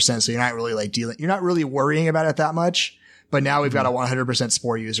 60%. So you're not really you're not really worrying about it that much. But now we've got a 100%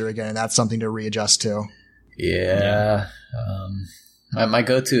 Spore user again, and that's something to readjust to. Yeah. My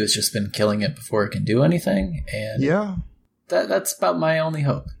go-to has just been killing it before it can do anything. And that's about my only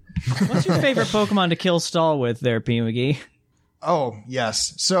hope. What's your favorite Pokemon to kill stall with there, P. McGee? Oh,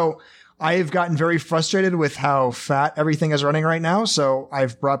 yes. So I've gotten very frustrated with how fat everything is running right now. So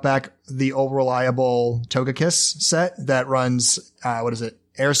I've brought back the old reliable Togekiss set that runs,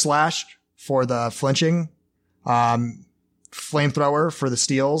 Air Slash for the flinching, Flamethrower for the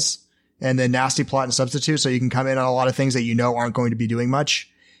steals, and then Nasty Plot and Substitute. So you can come in on a lot of things that aren't going to be doing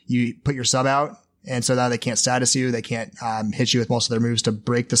much. You put your sub out, and so now they can't status you. They can't, hit you with most of their moves to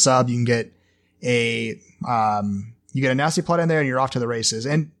break the sub. You can get a Nasty Plot in there and you're off to the races.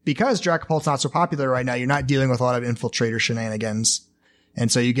 And because Dragapult's not so popular right now, you're not dealing with a lot of infiltrator shenanigans.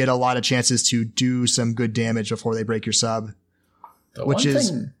 And so you get a lot of chances to do some good damage before they break your sub, which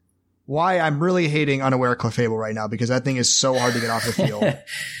is why I'm really hating Unaware Clefable right now, because that thing is so hard to get off the field.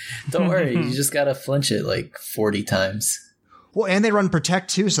 Don't worry. You just got to flinch it like 40 times. Well, and they run Protect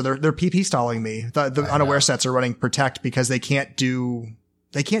too. So they're PP stalling me. The Unaware sets are running Protect because they can't do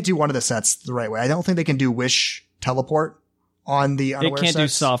one of the sets the right way. I don't think they can do Wish Teleport on the Unaware sets. It can't do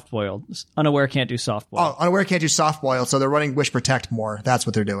Soft Boiled. Unaware can't do Soft Boiled. Oh, Unaware can't do Soft Boiled, so they're running Wish Protect more. That's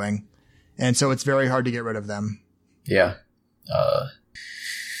what they're doing. And so it's very hard to get rid of them. Yeah.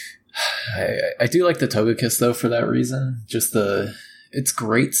 I do like the Togekiss though for that reason. It's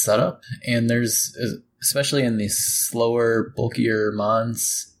great setup, and there's, especially in these slower, bulkier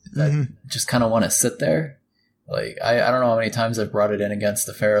mons that just kind of want to sit there. Like, I don't know how many times I've brought it in against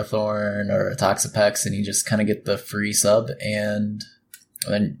a Ferrothorn or a Toxapex, and you just kind of get the free sub, and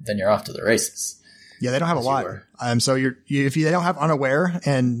then you're off to the races. Yeah, they don't have a lot. So if they don't have Unaware,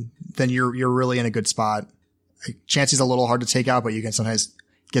 and then you're really in a good spot. Chansey's a little hard to take out, but you can sometimes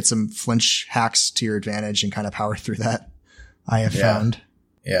get some flinch hacks to your advantage and kind of power through that. I have found.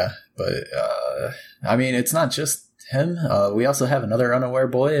 Yeah, but I mean, it's not just him. We also have another Unaware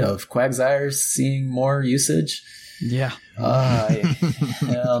boy of Quagsire seeing more usage. Yeah.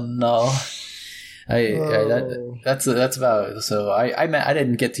 Hell no. That's about. So I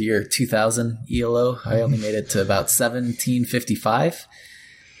didn't get to your 2000 ELO. I only made it to about 1755,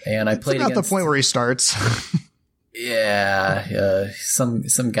 and I played about against the point where he starts. Yeah, some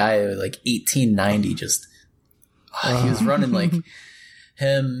guy like 1890 just he was running like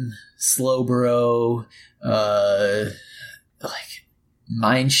him, Slowbro, like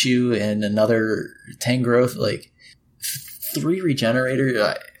Mineshoe, and another Tangrowth, like 3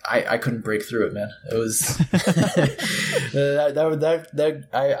 Regenerator. I couldn't break through it, man. It was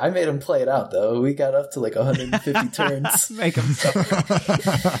I made him play it out though. We got up to like 150 turns. Make him.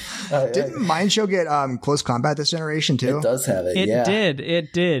 Didn't Mineshow get close combat this generation too? It does have it.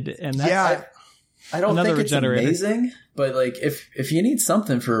 It did, and that's, I don't think it's amazing, but like if you need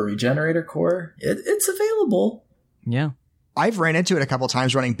something for a Regenerator core, it's available. Yeah. I've ran into it a couple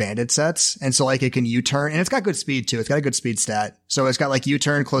times running banded sets, and so like it can U-turn, and it's got good speed too. It's got a good speed stat. So it's got like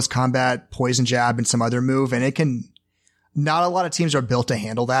U-turn, close combat, poison jab, and some other move, and it can. Not a lot of teams are built to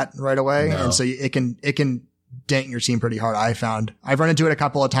handle that right away, and so it can dent your team pretty hard. I've run into it a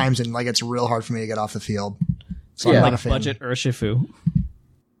couple of times, and like it's real hard for me to get off the field. So I'm not a fan. Budget Urshifu.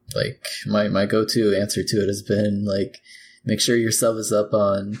 Like my go-to answer to it has been like, make sure your sub is up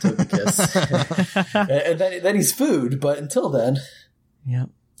on Togekiss. And then he's food, but until then. Yeah.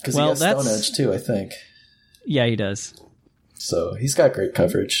 Because he has Stone Edge too, I think. Yeah, he does. So he's got great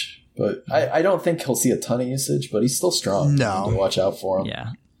coverage. But I don't think he'll see a ton of usage, but he's still strong. No. To watch out for him.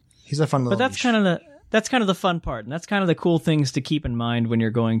 Yeah. He's a fun little But that's kind of the fun part, and that's kind of the cool things to keep in mind when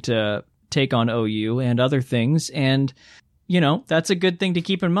you're going to take on OU and other things. And, that's a good thing to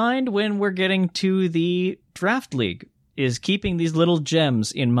keep in mind when we're getting to the Draft League, is keeping these little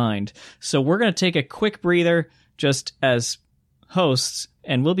gems in mind. So we're going to take a quick breather just as hosts,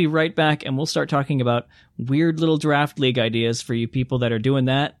 and we'll be right back, and we'll start talking about weird little Draft League ideas for you people that are doing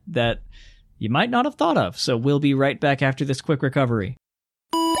that you might not have thought of. So we'll be right back after this quick recovery.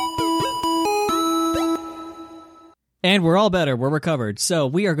 And we're all better. We're recovered. So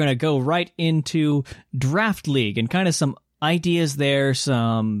we are going to go right into Draft League and kind of some ideas there,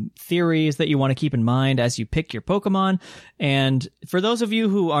 some theories that you want to keep in mind as you pick your Pokemon. And for those of you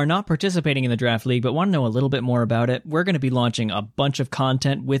who are not participating in the Draft League but want to know a little bit more about it, we're going to be launching a bunch of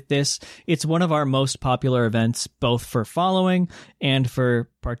content with this. It's one of our most popular events, both for following and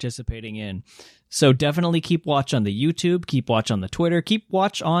for participating in. So definitely keep watch on the YouTube, keep watch on the Twitter, keep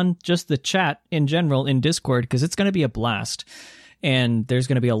watch on just the chat in general in Discord, because it's going to be a blast. And there's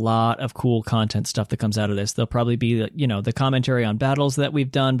going to be a lot of cool content stuff that comes out of this. There'll probably be, the commentary on battles that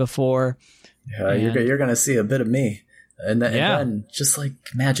we've done before. Yeah, you're going to see a bit of me. And then, just like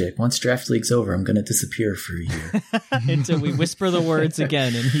magic, once Draft League's over, I'm going to disappear for a year. Until we whisper the words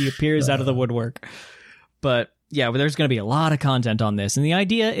again and he appears out of the woodwork. But yeah, there's going to be a lot of content on this. And the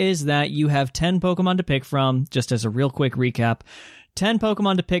idea is that you have 10 Pokemon to pick from, just as a real quick recap. 10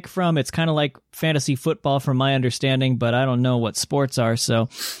 Pokemon to pick from. It's kind of like fantasy football from my understanding, but I don't know what sports are, so...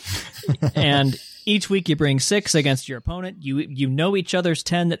 And each week you bring 6 against your opponent. You know each other's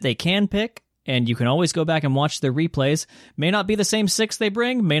 10 that they can pick, and you can always go back and watch their replays. May not be the same 6 they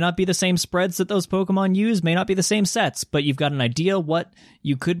bring, may not be the same spreads that those Pokemon use, may not be the same sets, but you've got an idea what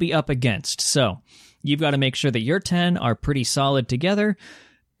you could be up against. So you've got to make sure that your 10 are pretty solid together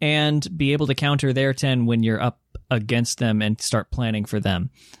and be able to counter their 10 when you're up against them and start planning for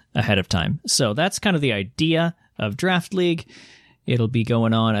them ahead of time. So that's kind of the idea of Draft League. It'll be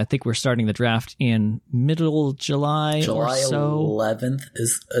going on. I think we're starting the draft in middle July or so. July 11th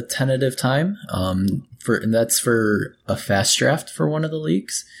is a tentative time. And that's for a fast draft for one of the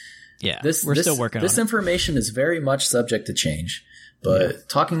leagues. Yeah, we're still working on it. This information is very much subject to change. But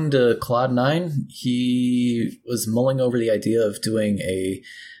talking to Cloud9, he was mulling over the idea of doing a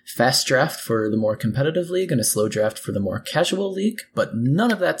fast draft for the more competitive league and a slow draft for the more casual league. But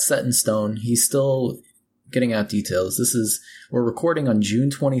none of that's set in stone. He's still getting out details. We're recording on June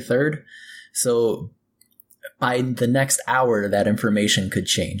 23rd. So by the next hour, that information could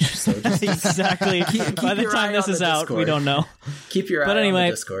change. So just exactly. By the time this is out, we don't know. Keep your eye on the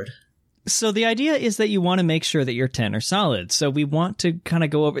Discord. So the idea is that you want to make sure that your 10 are solid. So we want to kind of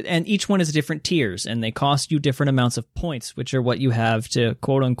go over, and each one is different tiers, and they cost you different amounts of points, which are what you have to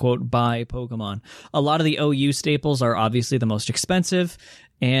quote-unquote buy Pokemon. A lot of the OU staples are obviously the most expensive,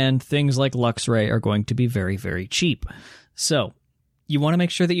 and things like Luxray are going to be very, very cheap. So you want to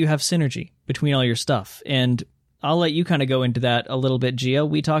make sure that you have synergy between all your stuff, and I'll let you kind of go into that a little bit, Gio.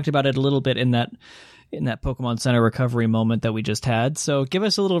 We talked about it a little bit in that Pokemon Center recovery moment that we just had. So give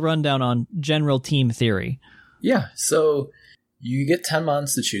us a little rundown on general team theory. Yeah, so you get 10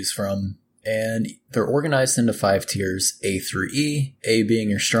 mons to choose from, and they're organized into 5 tiers, A through E. A being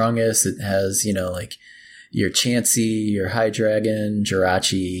your strongest. It has, like your Chansey, your Hydreigon,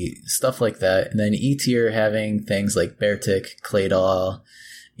 Jirachi, stuff like that. And then E tier having things like Beartic, Claydol,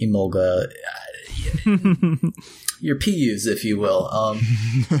 Emolga, your PUs, if you will.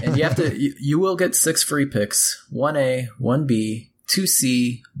 And you will get 6 free picks, 1A, 1B,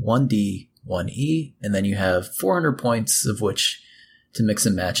 2C, 1D, 1E, and then you have 400 points of which to mix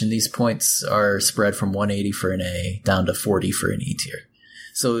and match. And these points are spread from 180 for an A down to 40 for an E tier.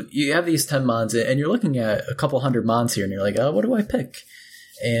 So you have these 10 mons, and you're looking at a couple hundred mons here, and you're like, oh, what do I pick?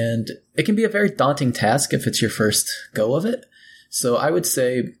 And it can be a very daunting task if it's your first go of it. So I would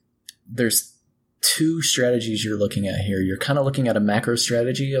say there's 2 strategies you're looking at here. You're kind of looking at a macro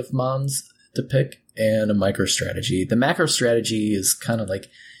strategy of mons to pick and a micro strategy. The macro strategy is kind of like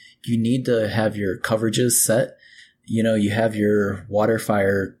you need to have your coverages set. You have your water,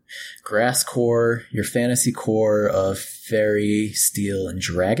 fire, grass core, your fantasy core of fairy, steel, and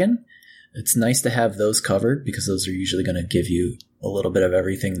dragon. It's nice to have those covered because those are usually going to give you a little bit of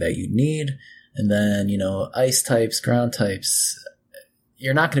everything that you need. And then, ice types, ground types.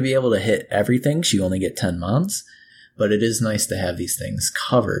 You're not going to be able to hit everything because you only get 10 mons, but it is nice to have these things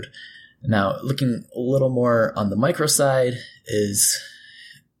covered. Now, looking a little more on the micro side is,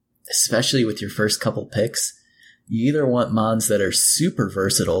 especially with your first couple picks, you either want mons that are super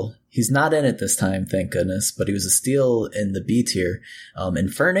versatile. He's not in it this time, thank goodness, but he was a steal in the B tier.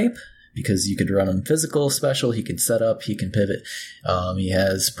 Infernape, because you could run him physical, special, he can set up, he can pivot, he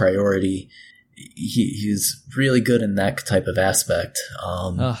has priority. He's really good in that type of aspect.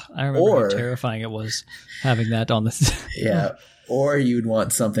 I remember how terrifying it was having that on the... Yeah, or you'd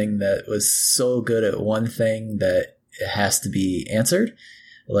want something that was so good at one thing that it has to be answered.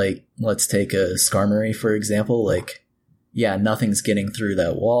 Like, let's take a Skarmory, for example. Like, yeah, nothing's getting through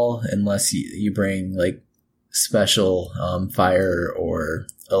that wall unless you bring, like, special fire or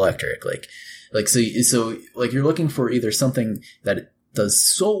electric. So you're looking for either something that it does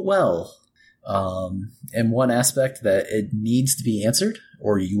so well in one aspect that it needs to be answered,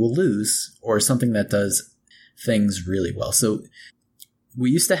 or you will lose, or something that does things really well. So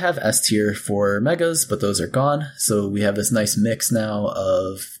we used to have S tier for megas, but those are gone. So we have this nice mix now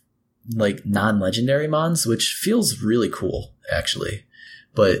of like non-legendary mons, which feels really cool, actually.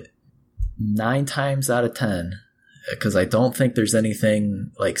 But 9 times out of 10, because I don't think there's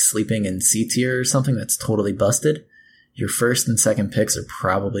anything like sleeping in C tier or something that's totally busted, your first and second picks are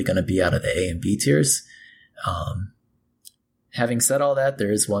probably going to be out of the A and B tiers. Having said all that,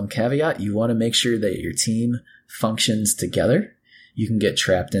 there is one caveat. You want to make sure that your team functions together. You can get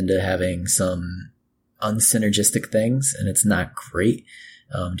trapped into having some unsynergistic things, and it's not great.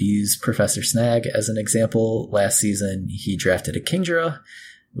 To use Professor Snag as an example, last season he drafted a Kingdra,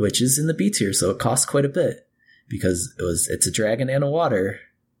 which is in the B tier, so it costs quite a bit because it's a dragon and a water,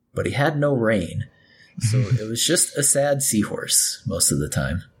 but he had no rain. So it was just a sad seahorse most of the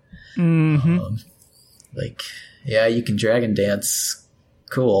time. Mm-hmm. Yeah, you can dragon dance.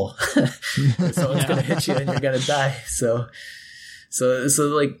 Cool. Someone's going to hit you and you're going to die. So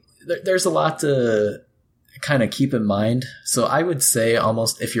there's a lot to kind of keep in mind. So I would say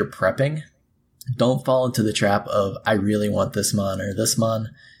almost if you're prepping, don't fall into the trap of, I really want this mon or this mon.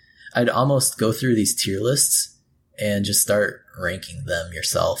 I'd almost go through these tier lists and just start ranking them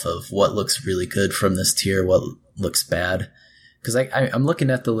yourself of what looks really good from this tier, what looks bad. Because I'm looking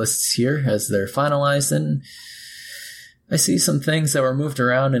at the lists here as they're finalized, and I see some things that were moved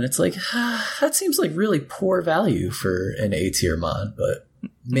around, and it's like, that seems like really poor value for an A tier mon, but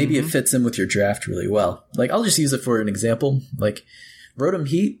maybe it fits in with your draft really well. Like, I'll just use it for an example. Like, Rotom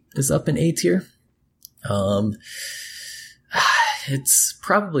Heat is up in A tier. It's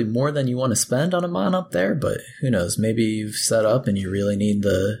probably more than you want to spend on a mon up there, but who knows? Maybe you've set up and you really need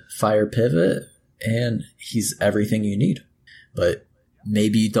the fire pivot, and he's everything you need. But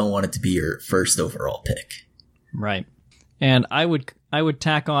maybe you don't want it to be your first overall pick. Right. And I would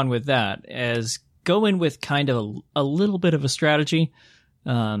tack on with that as go in with kind of a little bit of a strategy.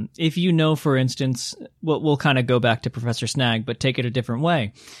 If you know, for instance, we'll kind of go back to Professor Snag, but take it a different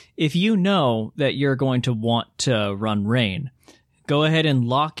way. If you know that you're going to want to run Rain, go ahead and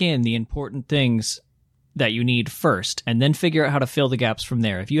lock in the important things that you need first, and then figure out how to fill the gaps from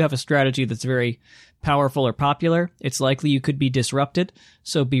there. If you have a strategy that's very powerful or popular, it's likely you could be disrupted,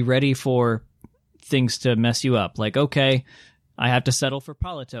 so be ready for things to mess you up. Like, okay, I have to settle for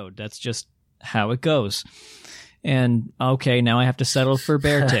Politoed. That's just how it goes. And okay, now I have to settle for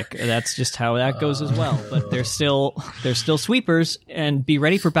Beartic. That's just how that goes as well. But there's still sweepers, and be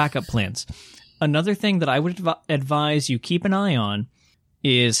ready for backup plans. Another thing that I would advise you keep an eye on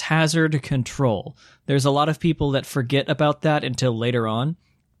is hazard control. There's a lot of people that forget about that until later on.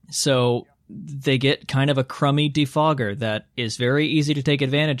 So they get kind of a crummy defogger that is very easy to take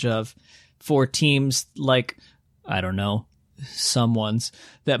advantage of for teams like, I don't know, someone's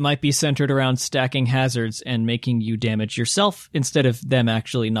that might be centered around stacking hazards and making you damage yourself instead of them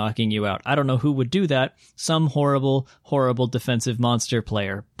actually knocking you out. I don't know who would do that. Some horrible, horrible defensive monster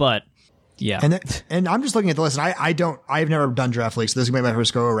player, but yeah. And I'm just looking at the list, and I've never done draft leagues, so this is going to be my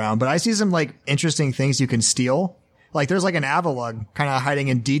first go around, but I see some like interesting things you can steal. Like there's like an Avalugg kind of hiding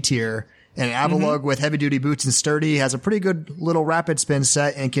in D tier, and Avalugg with heavy duty boots and sturdy has a pretty good little rapid spin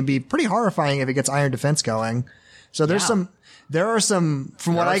set and can be pretty horrifying if it gets iron defense going. So there are some,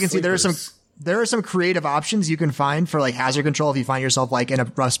 from what I can see, there are some creative options you can find for like hazard control if you find yourself like in a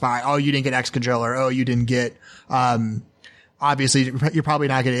rough spot. Oh, you didn't get X controller. Oh, you didn't get, obviously you're probably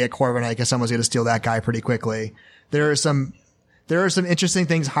not going to get Corviknight because someone's going to steal that guy pretty quickly. There are some interesting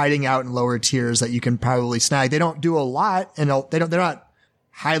things hiding out in lower tiers that you can probably snag. They don't do a lot, and they're not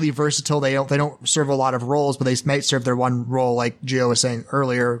highly versatile. They don't serve a lot of roles, but they might serve their one role. Like Gio was saying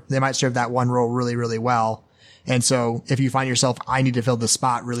earlier, they might serve that one role really, really well. And so if you find yourself, I need to fill the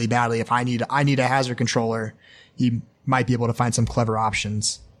spot really badly. If I need a hazard controller, you might be able to find some clever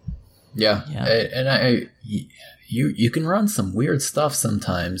options. Yeah. And you can run some weird stuff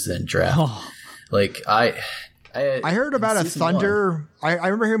sometimes in draft. Oh. Like I heard about a Thunder. I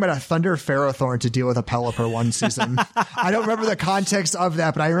remember hearing about a Thunder Ferrothorn to deal with a Pelipper one season. I don't remember the context of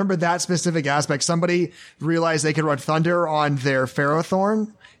that, but I remember that specific aspect. Somebody realized they could run Thunder on their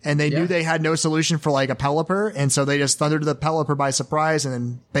Ferrothorn, and they knew they had no solution for like a Pelipper, and so they just thundered the Pelipper by surprise, and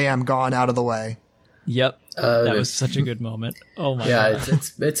then bam, gone out of the way. Yep. That was such a good moment. Oh my god. Yeah,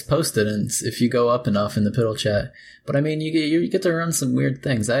 it's posted, and if you go up enough in the Piddle chat. But I mean, you get to run some weird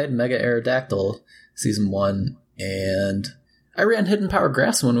things. I had Mega Aerodactyl season 1, and I ran Hidden Power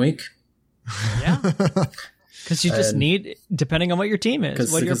Grass one week. Yeah. Because you just need, depending on what your team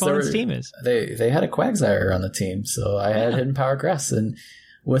is, what your opponent's team is. They had a Quagsire on the team, so I had Hidden Power Grass, and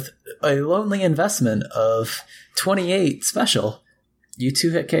with a lonely investment of 28 special, you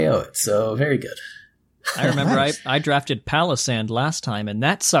 2-hit KO it, so very good. I remember I drafted Palisand last time, and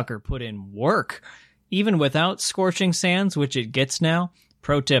that sucker put in work. Even without Scorching Sands, which it gets now.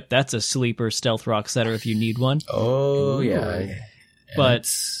 Pro tip, that's a sleeper Stealth Rock setter if you need one. Oh, yeah. But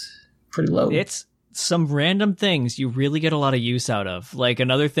it's pretty low. It's some random things you really get a lot of use out of. Like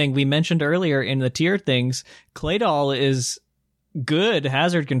another thing we mentioned earlier in the tier things, Claydol is good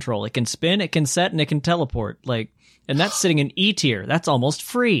hazard control. It can spin, it can set, and it can teleport. And that's sitting in E tier. That's almost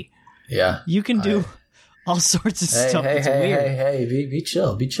free. Yeah. You can do all sorts of stuff. It's weird. Hey, be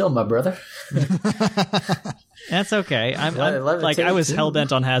chill, my brother. That's okay. I was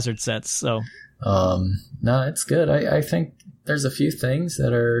hell-bent on hazard sets, so. No, it's good. I think there's a few things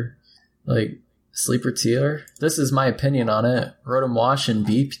that are, like, Sleeper tier. This is my opinion on it. Rotom Wash in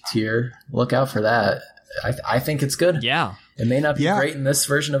B tier. Look out for that. I think it's good. Yeah. It may not be great in this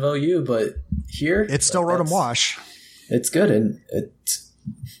version of OU, but here it's still Rotom Wash. It's good, and it's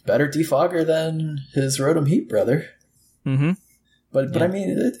better defogger than his Rotom Heat brother. Mm-hmm. But I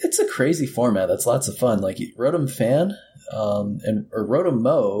mean, it's a crazy format. That's lots of fun. Like Rotom Fan, or Rotom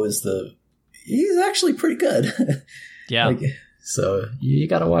Mo he's actually pretty good. Yeah. So you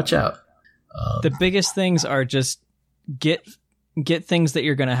got to watch out. The biggest things are just get things that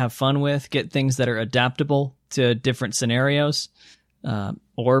you're going to have fun with, get things that are adaptable to different scenarios,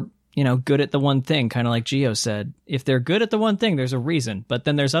 or, good at the one thing, kind of like Gio said. If they're good at the one thing, there's a reason. But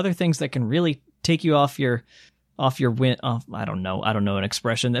then there's other things that can really take you off your win. I don't know an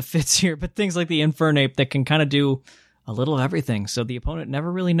expression that fits here, but things like the Infernape that can kind of do a little of everything. So the opponent never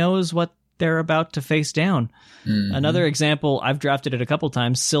really knows what they're about to face down. Mm-hmm. Another example, I've drafted it a couple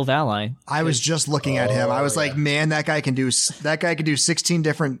times, Silvally. I was just looking at him. I was like, man, that guy can do 16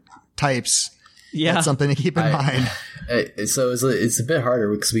 different types. Yeah. That's something to keep in mind. So it's a bit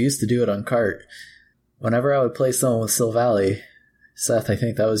harder because we used to do it on cart. Whenever I would play someone with Silvally, Seth, I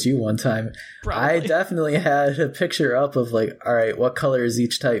think that was you one time. Probably. I definitely had a picture up of like, all right, what color is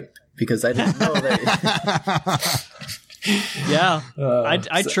each type? Because I didn't know that. Yeah.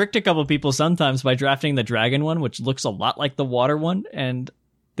 I tricked a couple people sometimes by drafting the dragon one, which looks a lot like the water one, and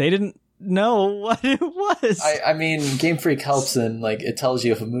they didn't know what it was. I mean, Game Freak helps and like it tells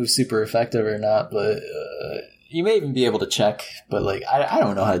you if a move's super effective or not, but you may even be able to check. But like, I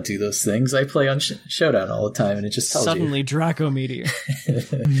don't know how to do those things. I play on Showdown all the time, and it just tells Suddenly you. Draco Meteor.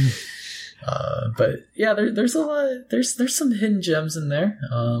 But yeah, there's a lot. There's some hidden gems in there.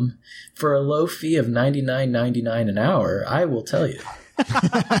 For a low fee of $99.99 an hour, I will tell you.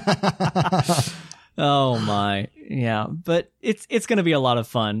 Oh my, yeah. But it's going to be a lot of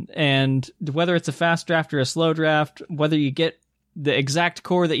fun, and whether it's a fast draft or a slow draft, whether you get the exact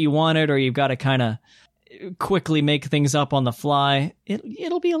core that you wanted, or you've got to kind of quickly make things up on the fly,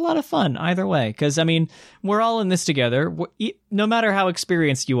 it'll be a lot of fun either way. Because I mean, we're all in this together. No matter how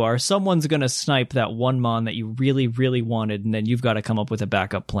experienced you are, someone's gonna snipe that one mon that you really, really wanted, and then you've got to come up with a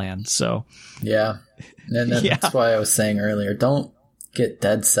backup plan. So yeah, and that's why I was saying earlier, don't get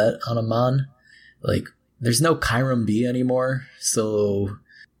dead set on a mon. Like, there's no Kyurem B anymore, so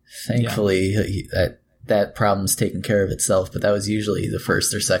thankfully that problem's taken care of itself, but that was usually the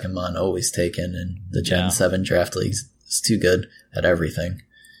first or second mon always taken, and the Gen 7 draft leagues is too good at everything.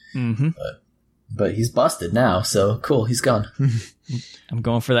 Mm-hmm. But he's busted now, so cool, he's gone. I'm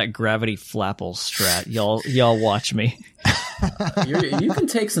going for that Gravity Flapple strat. Y'all watch me. You can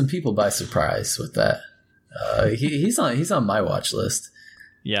take some people by surprise with that. He's on my watch list.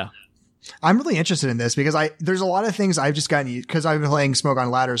 Yeah. I'm really interested in this because there's a lot of things I've just gotten, because I've been playing Smoke on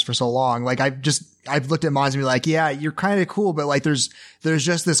Ladders for so long. Like I've looked at mons and be like, yeah, you're kind of cool, but like there's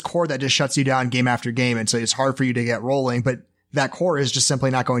just this core that just shuts you down game after game. And so it's hard for you to get rolling, but that core is just simply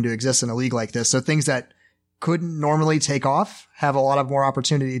not going to exist in a league like this. So things that couldn't normally take off have a lot of more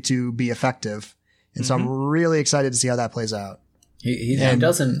opportunity to be effective. And so I'm really excited to see how that plays out. He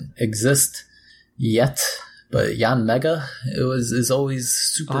doesn't exist yet. But Yanmega is always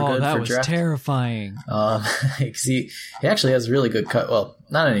super good for draft. Oh, that was terrifying. He actually has really good cut. Well,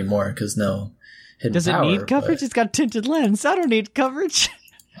 not anymore because no hidden Does power. Does it need coverage? It's got tinted lens. I don't need coverage.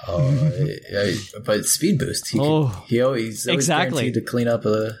 But speed boost. He always guaranteed to clean up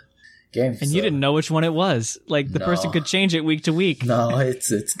a game. And you didn't know which one it was. Like the person could change it week to week. No, it's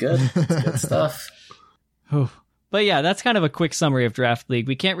good. It's good stuff. But yeah, that's kind of a quick summary of Draft League.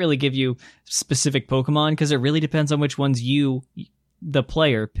 We can't really give you specific Pokemon because it really depends on which ones you, the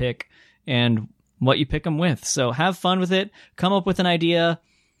player, pick and what you pick them with. So have fun with it, come up with an idea,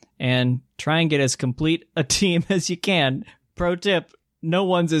 and try and get as complete a team as you can. Pro tip, no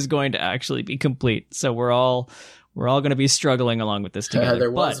one's is going to actually be complete. So we're all going to be struggling along with this together.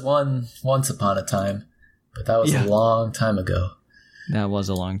 There was one once upon a time, but that was a long time ago. That was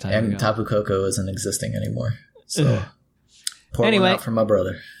a long time ago. And Tapu Koko isn't existing anymore. So, pour one out for my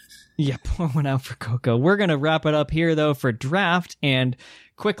brother. Yeah, pour one out for Coco. We're going to wrap it up here, though, for draft and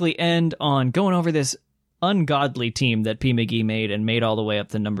quickly end on going over this ungodly team that P. McGee made all the way up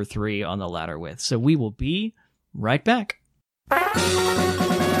to number 3 on the ladder with. So we will be right back.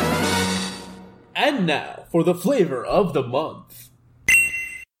 And now for the flavor of the month.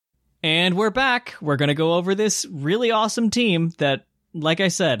 And we're back. We're going to go over this really awesome team that, like I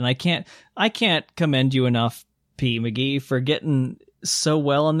said, and I can't commend you enough, P. McGee, for getting so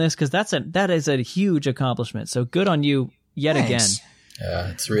well on this, because that is a huge accomplishment. So good on you yet again.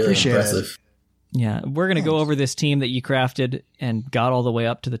 Yeah, it's really impressive. Yeah, we're going to go over this team that you crafted and got all the way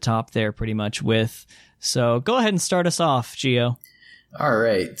up to the top there pretty much with. So go ahead and start us off, Gio. All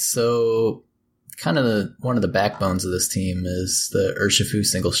right. So kind of one of the backbones of this team is the Urshifu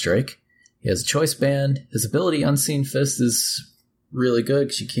single strike. He has a choice band. His ability Unseen Fist is really good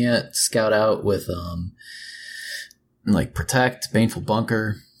because you can't scout out with like Protect, Baneful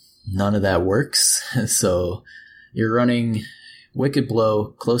Bunker. None of that works. So you're running Wicked Blow,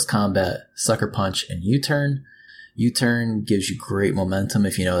 Close Combat, Sucker Punch, and U-Turn. U-Turn gives you great momentum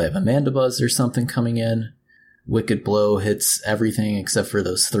if you know they have a Mandibuzz or something coming in. Wicked Blow hits everything except for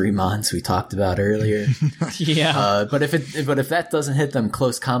those 3 mons we talked about earlier. Yeah. But if that doesn't hit them,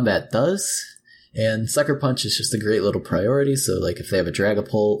 Close Combat does. And Sucker Punch is just a great little priority. So like if they have a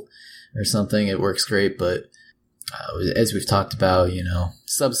Dragapult or something, it works great. But as we've talked about,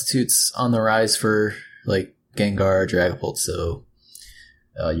 substitutes on the rise for like Gengar, Dragapult. So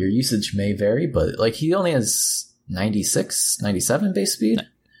your usage may vary, but like he only has 97 base speed.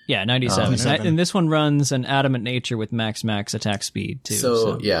 Yeah, 97. And this one runs an Adamant Nature with max attack speed too.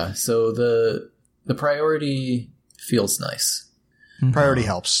 So the priority feels nice. Priority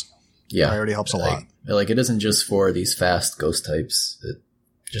helps. Yeah. Priority helps a lot. Like it isn't just for these fast ghost types.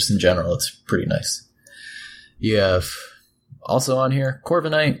 Just in general, it's pretty nice. You have also on here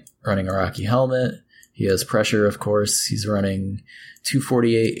Corviknight running a Rocky Helmet. He has pressure, of course. He's running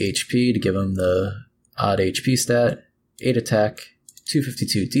 248 HP to give him the odd HP stat, 8 attack,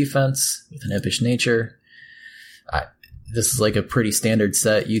 252 defense with an Impish Nature. This is like a pretty standard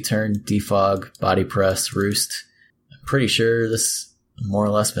set. U-Turn, Defog, Body Press, Roost. I'm pretty sure this more or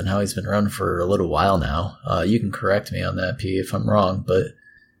less been how he's been run for a little while now. You can correct me on that, P, if I'm wrong, but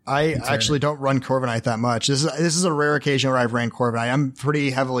I actually don't run Corviknight that much. This is a rare occasion where I've ran Corviknight. I'm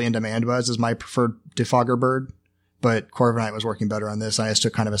pretty heavily into Mandibuzz as my preferred defogger bird, but Corviknight was working better on this. I just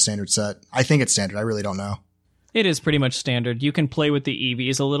took kind of a standard set. I think it's standard. I really don't know. It is pretty much standard. You can play with the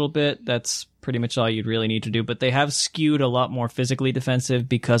EVs a little bit. That's pretty much all you'd really need to do, but they have skewed a lot more physically defensive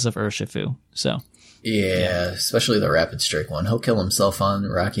because of Urshifu. So yeah, especially the Rapid Strike one. He'll kill himself on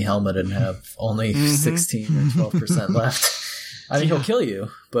Rocky Helmet and have only 16 or 12% left. I mean, he'll kill you,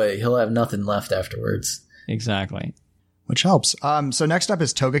 but he'll have nothing left afterwards. Exactly. Which helps. So next up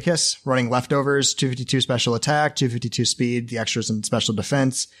is Togekiss, running Leftovers, 252 special attack, 252 speed, the extras in special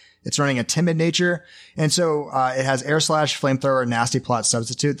defense. It's running a Timid Nature. And so it has Air Slash, Flamethrower, Nasty Plot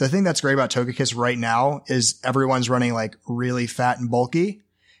substitute. The thing that's great about Togekiss right now is everyone's running like really fat and bulky.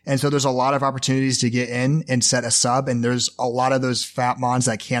 And so there's a lot of opportunities to get in and set a sub. And there's a lot of those fat mons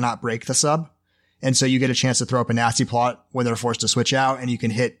that cannot break the sub. And so you get a chance to throw up a Nasty Plot when they're forced to switch out, and you can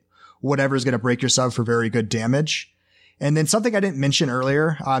hit whatever is going to break your sub for very good damage. And then something I didn't mention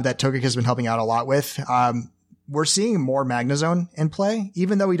earlier that Togekiss has been helping out a lot with, we're seeing more Magnezone in play.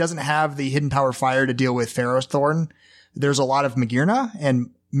 Even though he doesn't have the Hidden Power Fire to deal with Ferrothorn, there's a lot of Magearna,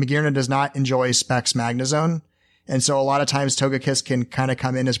 and Magearna does not enjoy Specs Magnezone. And so a lot of times Togekiss can kind of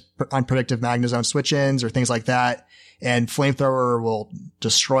come in as unpredictive Magnezone switch-ins or things like that. And Flamethrower will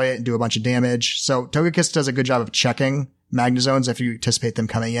destroy it and do a bunch of damage. So Togekiss does a good job of checking Magnezones if you anticipate them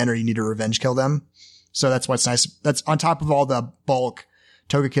coming in or you need to revenge kill them. So that's what's nice. That's on top of all the bulk.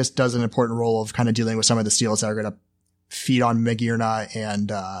 Togekiss does an important role of kind of dealing with some of the steals that are going to feed on Magearna and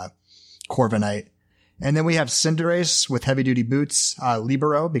Corviknight. And then we have Cinderace with heavy duty boots,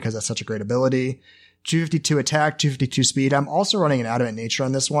 Libero, because that's such a great ability. 252 attack, 252 speed. I'm also running an Adamant Nature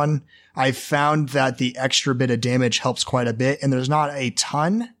on this one. I found that the extra bit of damage helps quite a bit, and there's not a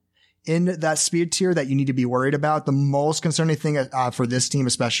ton in that speed tier that you need to be worried about. The most concerning thing for this team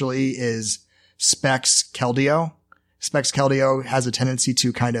especially is Specs Keldeo. Specs Keldeo has a tendency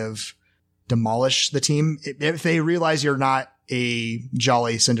to kind of demolish the team. If they realize you're not a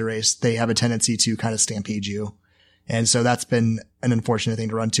jolly Cinderace, they have a tendency to kind of stampede you. And so that's been an unfortunate thing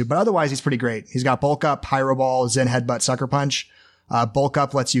to run to. But otherwise, he's pretty great. He's got Bulk Up, Pyro Ball, Zen Headbutt, Sucker Punch. Bulk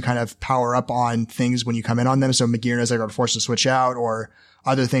Up lets you kind of power up on things when you come in on them. So Magearna's are forced to switch out, or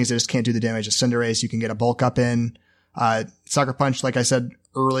other things that just can't do the damage of Cinderace. You can get a Bulk Up in. Sucker Punch, like I said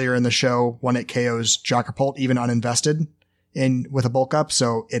earlier in the show, when it KOs Dragapult, even uninvested with a Bulk Up.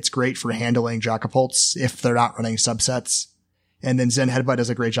 So it's great for handling Dragapults if they're not running subsets. And then Zen Headbutt does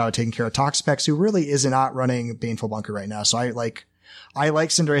a great job of taking care of Toxapex, who really is not running Baneful Bunker right now. So I like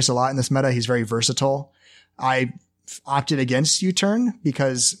Cinderace a lot in this meta. He's very versatile. I opted against U-Turn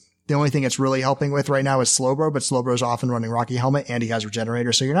because the only thing it's really helping with right now is Slowbro, but Slowbro's often running Rocky Helmet and he has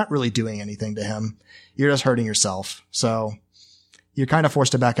Regenerator. So you're not really doing anything to him. You're just hurting yourself. So you're kind of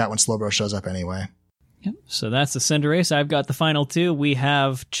forced to back out when Slowbro shows up anyway. Yep. So that's the Cinderace. I've got the final two. We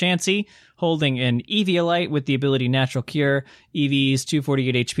have Chansey holding an Eviolite with the ability Natural Cure. EV's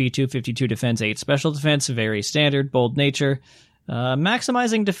 248 HP, 252 defense, 8 special defense. Very standard, bold nature.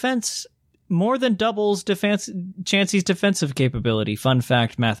 Maximizing defense more than doubles Chansey's defensive capability. Fun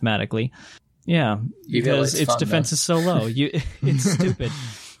fact mathematically. Yeah, because its defense is so low. It's stupid.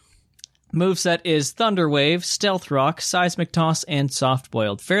 Moveset is Thunder Wave, Stealth Rock, Seismic Toss, and Soft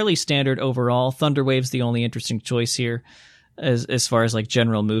Boiled. Fairly standard overall. Thunder Wave's the only interesting choice here as far as like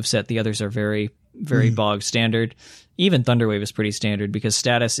general moveset. The others are very, very bog standard. Even Thunder Wave is pretty standard because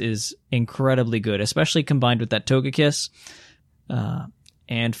status is incredibly good, especially combined with that Togekiss.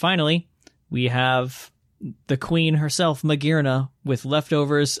 And finally, we have the queen herself, Magearna, with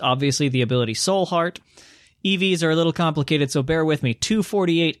leftovers, obviously the ability Soul Heart. EVs are a little complicated, so bear with me.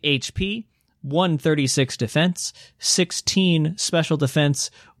 248 HP, 136 defense, 16 special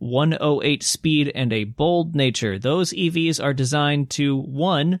defense, 108 speed, and a bold nature. Those EVs are designed to,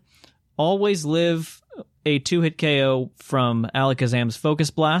 1, always live a 2-hit KO from Alakazam's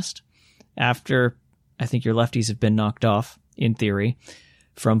Focus Blast after, I think, your lefties have been knocked off, in theory,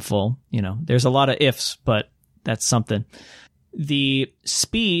 from full. You know, there's a lot of ifs, but that's something. The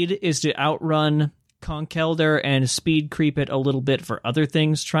speed is to outrun Conkeldurr and speed creep it a little bit for other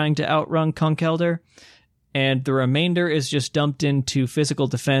things trying to outrun Conkeldurr. And the remainder is just dumped into physical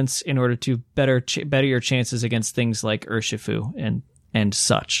defense in order to better your chances against things like Urshifu and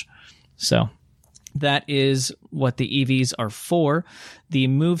such. So that is what the EVs are for. The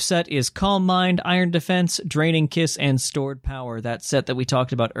moveset is Calm Mind, Iron Defense, Draining Kiss, and Stored Power. That set that we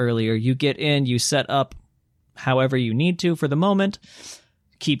talked about earlier. You get in, you set up however you need to for the moment.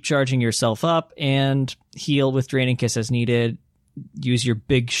 Keep charging yourself up and heal with Draining Kiss as needed. Use your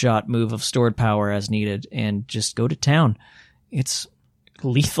big shot move of Stored Power as needed and just go to town. It's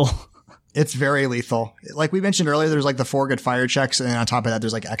lethal. It's very lethal. Like we mentioned earlier, there's like the 4 good fire checks, and on top of that,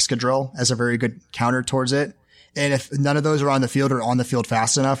 there's like Excadrill as a very good counter towards it. And if none of those are on the field or on the field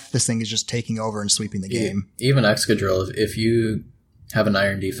fast enough, this thing is just taking over and sweeping the game. Even Excadrill, if you have an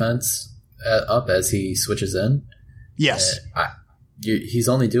Iron Defense up as he switches in, yes. He's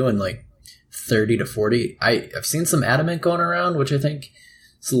only doing like 30 to 40. I've seen some Adamant going around, which I think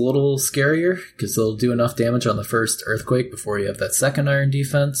is a little scarier because they'll do enough damage on the first Earthquake before you have that second Iron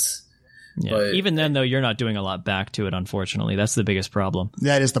Defense. Yeah. But even then, though, you're not doing a lot back to it, unfortunately. That's the biggest problem.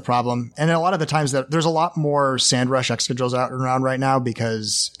 That is the problem. And a lot of the times there's a lot more Sandrush Excadrills out around right now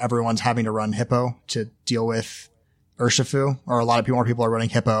because everyone's having to run Hippo to deal with Urshifu, or a lot of more people are running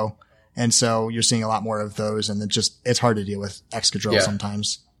Hippo. And so you're seeing a lot more of those, and it's hard to deal with Excadrill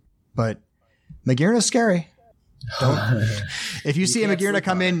sometimes. But Magearna's scary. If you see a Magearna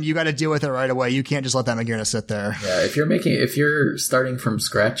come in, you got to deal with it right away. You can't just let that Magearna sit there. Yeah, if you're starting from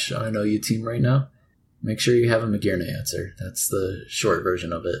scratch on an OU team right now, make sure you have a Magearna answer. That's the short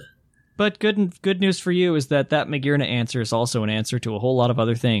version of it. But good news for you is that Magearna answer is also an answer to a whole lot of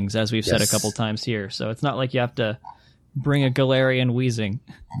other things, as we've said a couple times here. So it's not like you have to bring a Galarian Wheezing.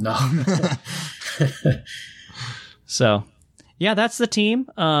 No. So, yeah, that's the team.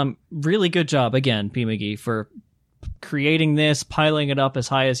 Really good job, again, P. McGee, for creating this, piling it up as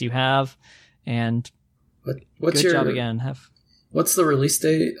high as you have, and good job again. What's the release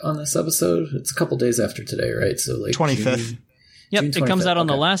date on this episode? It's a couple days after today, right? So like 25th. Yep, June 25th. It comes out on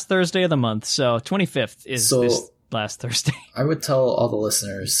the last Thursday of the month, so 25th is this last Thursday. I would tell all the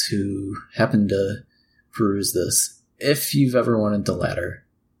listeners who happen to peruse this, if you've ever wanted to ladder,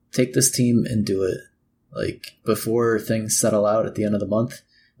 take this team and do it like before things settle out at the end of the month.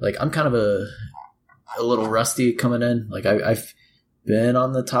 Like I'm kind of a little rusty coming in. Like I've been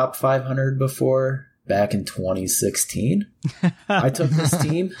on the top 500 before back in 2016. I took this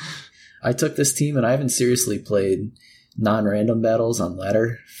team and I haven't seriously played non-random battles on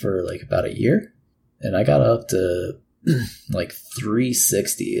ladder for like about a year. And I got up to like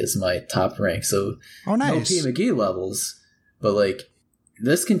 360 is my top rank. So nice. No P. McGee levels, but like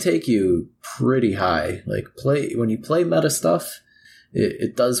this can take you pretty high. Like when you play meta stuff,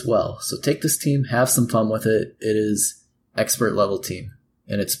 it does well. So take this team, have some fun with it. It is expert level team,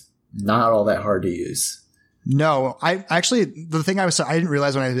 and it's not all that hard to use. No, I didn't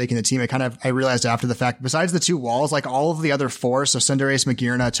realize when I was making the team, I realized after the fact, besides the 2 walls, like all of the other 4, so Cinderace,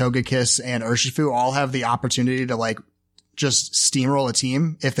 Magearna, Togekiss, and Urshifu all have the opportunity to like just steamroll a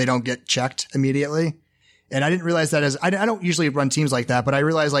team if they don't get checked immediately. And I didn't realize that I don't usually run teams like that, but I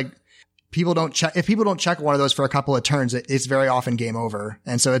realized like if people don't check one of those for a couple of turns, it's very often game over.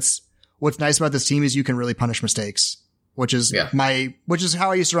 And so what's nice about this team is you can really punish mistakes, which is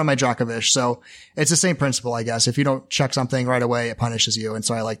how I used to run my Djokovic. So it's the same principle, I guess. If you don't check something right away, it punishes you. And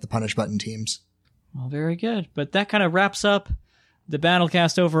so I like the punish button teams. Well, very good. But that kind of wraps up the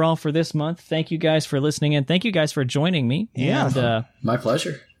Battlecast overall for this month. Thank you guys for listening in. Thank you guys for joining me. Yeah. And, my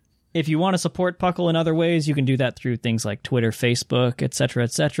pleasure. if you want to support Puckle in other ways, you can do that through things like Twitter, Facebook, etc.,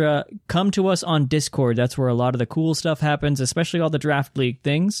 etc. Come to us on Discord. That's where a lot of the cool stuff happens, especially all the Draft League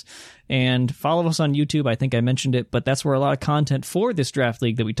things. And follow us on YouTube. I think I mentioned it, but that's where a lot of content for this Draft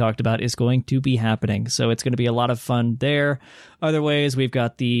League that we talked about is going to be happening. So it's going to be a lot of fun there. Other ways, we've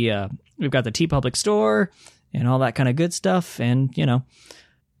got the TeePublic store and all that kind of good stuff. And,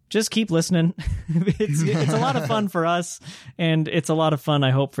 just keep listening. It's a lot of fun for us, and it's a lot of fun,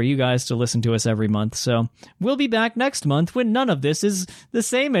 I hope, for you guys to listen to us every month. So we'll be back next month when none of this is the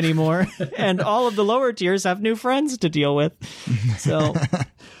same anymore, and all of the lower tiers have new friends to deal with. So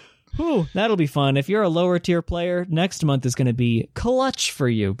that'll be fun. If you're a lower tier player, next month is going to be clutch for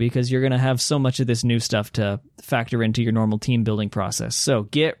you because you're going to have so much of this new stuff to factor into your normal team building process. So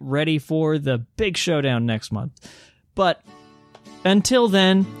get ready for the big showdown next month. But until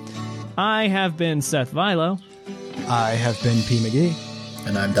then, I have been Seth Vilo. I have been P. McGee.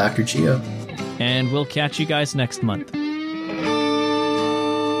 And I'm Dr. Gio. And we'll catch you guys next month.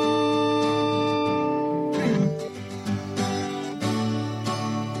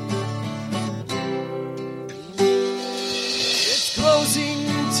 It's closing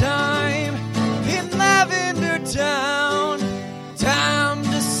time in Lavender Town. Time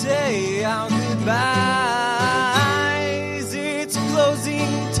to say our goodbyes. It's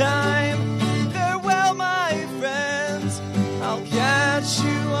closing time. Farewell, my friends. I'll catch you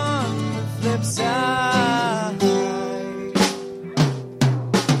on the flip side.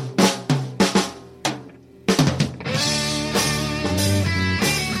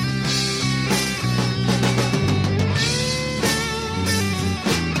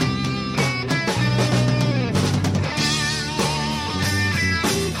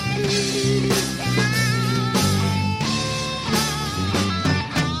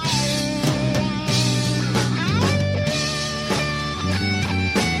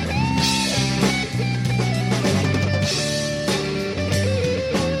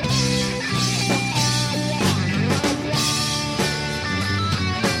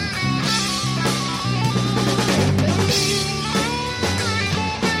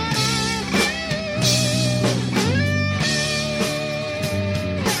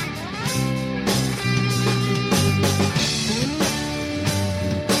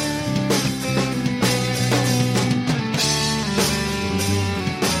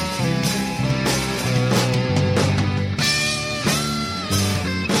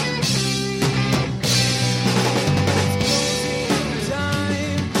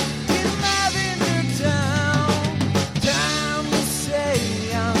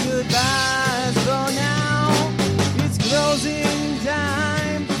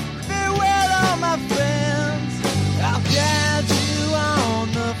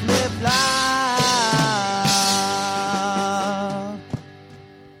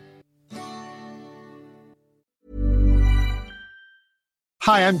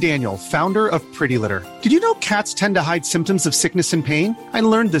 Hi, I'm Daniel, founder of Pretty Litter. Did you know cats tend to hide symptoms of sickness and pain? I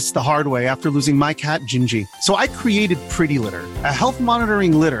learned this the hard way after losing my cat, Gingy. So I created Pretty Litter, a health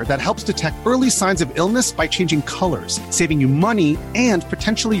monitoring litter that helps detect early signs of illness by changing colors, saving you money and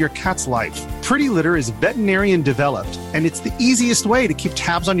potentially your cat's life. Pretty Litter is veterinarian developed, and it's the easiest way to keep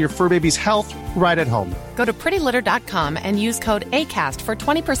tabs on your fur baby's health right at home. Go to prettylitter.com and use code ACAST for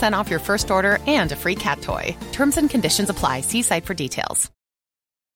 20% off your first order and a free cat toy. Terms and conditions apply. See site for details.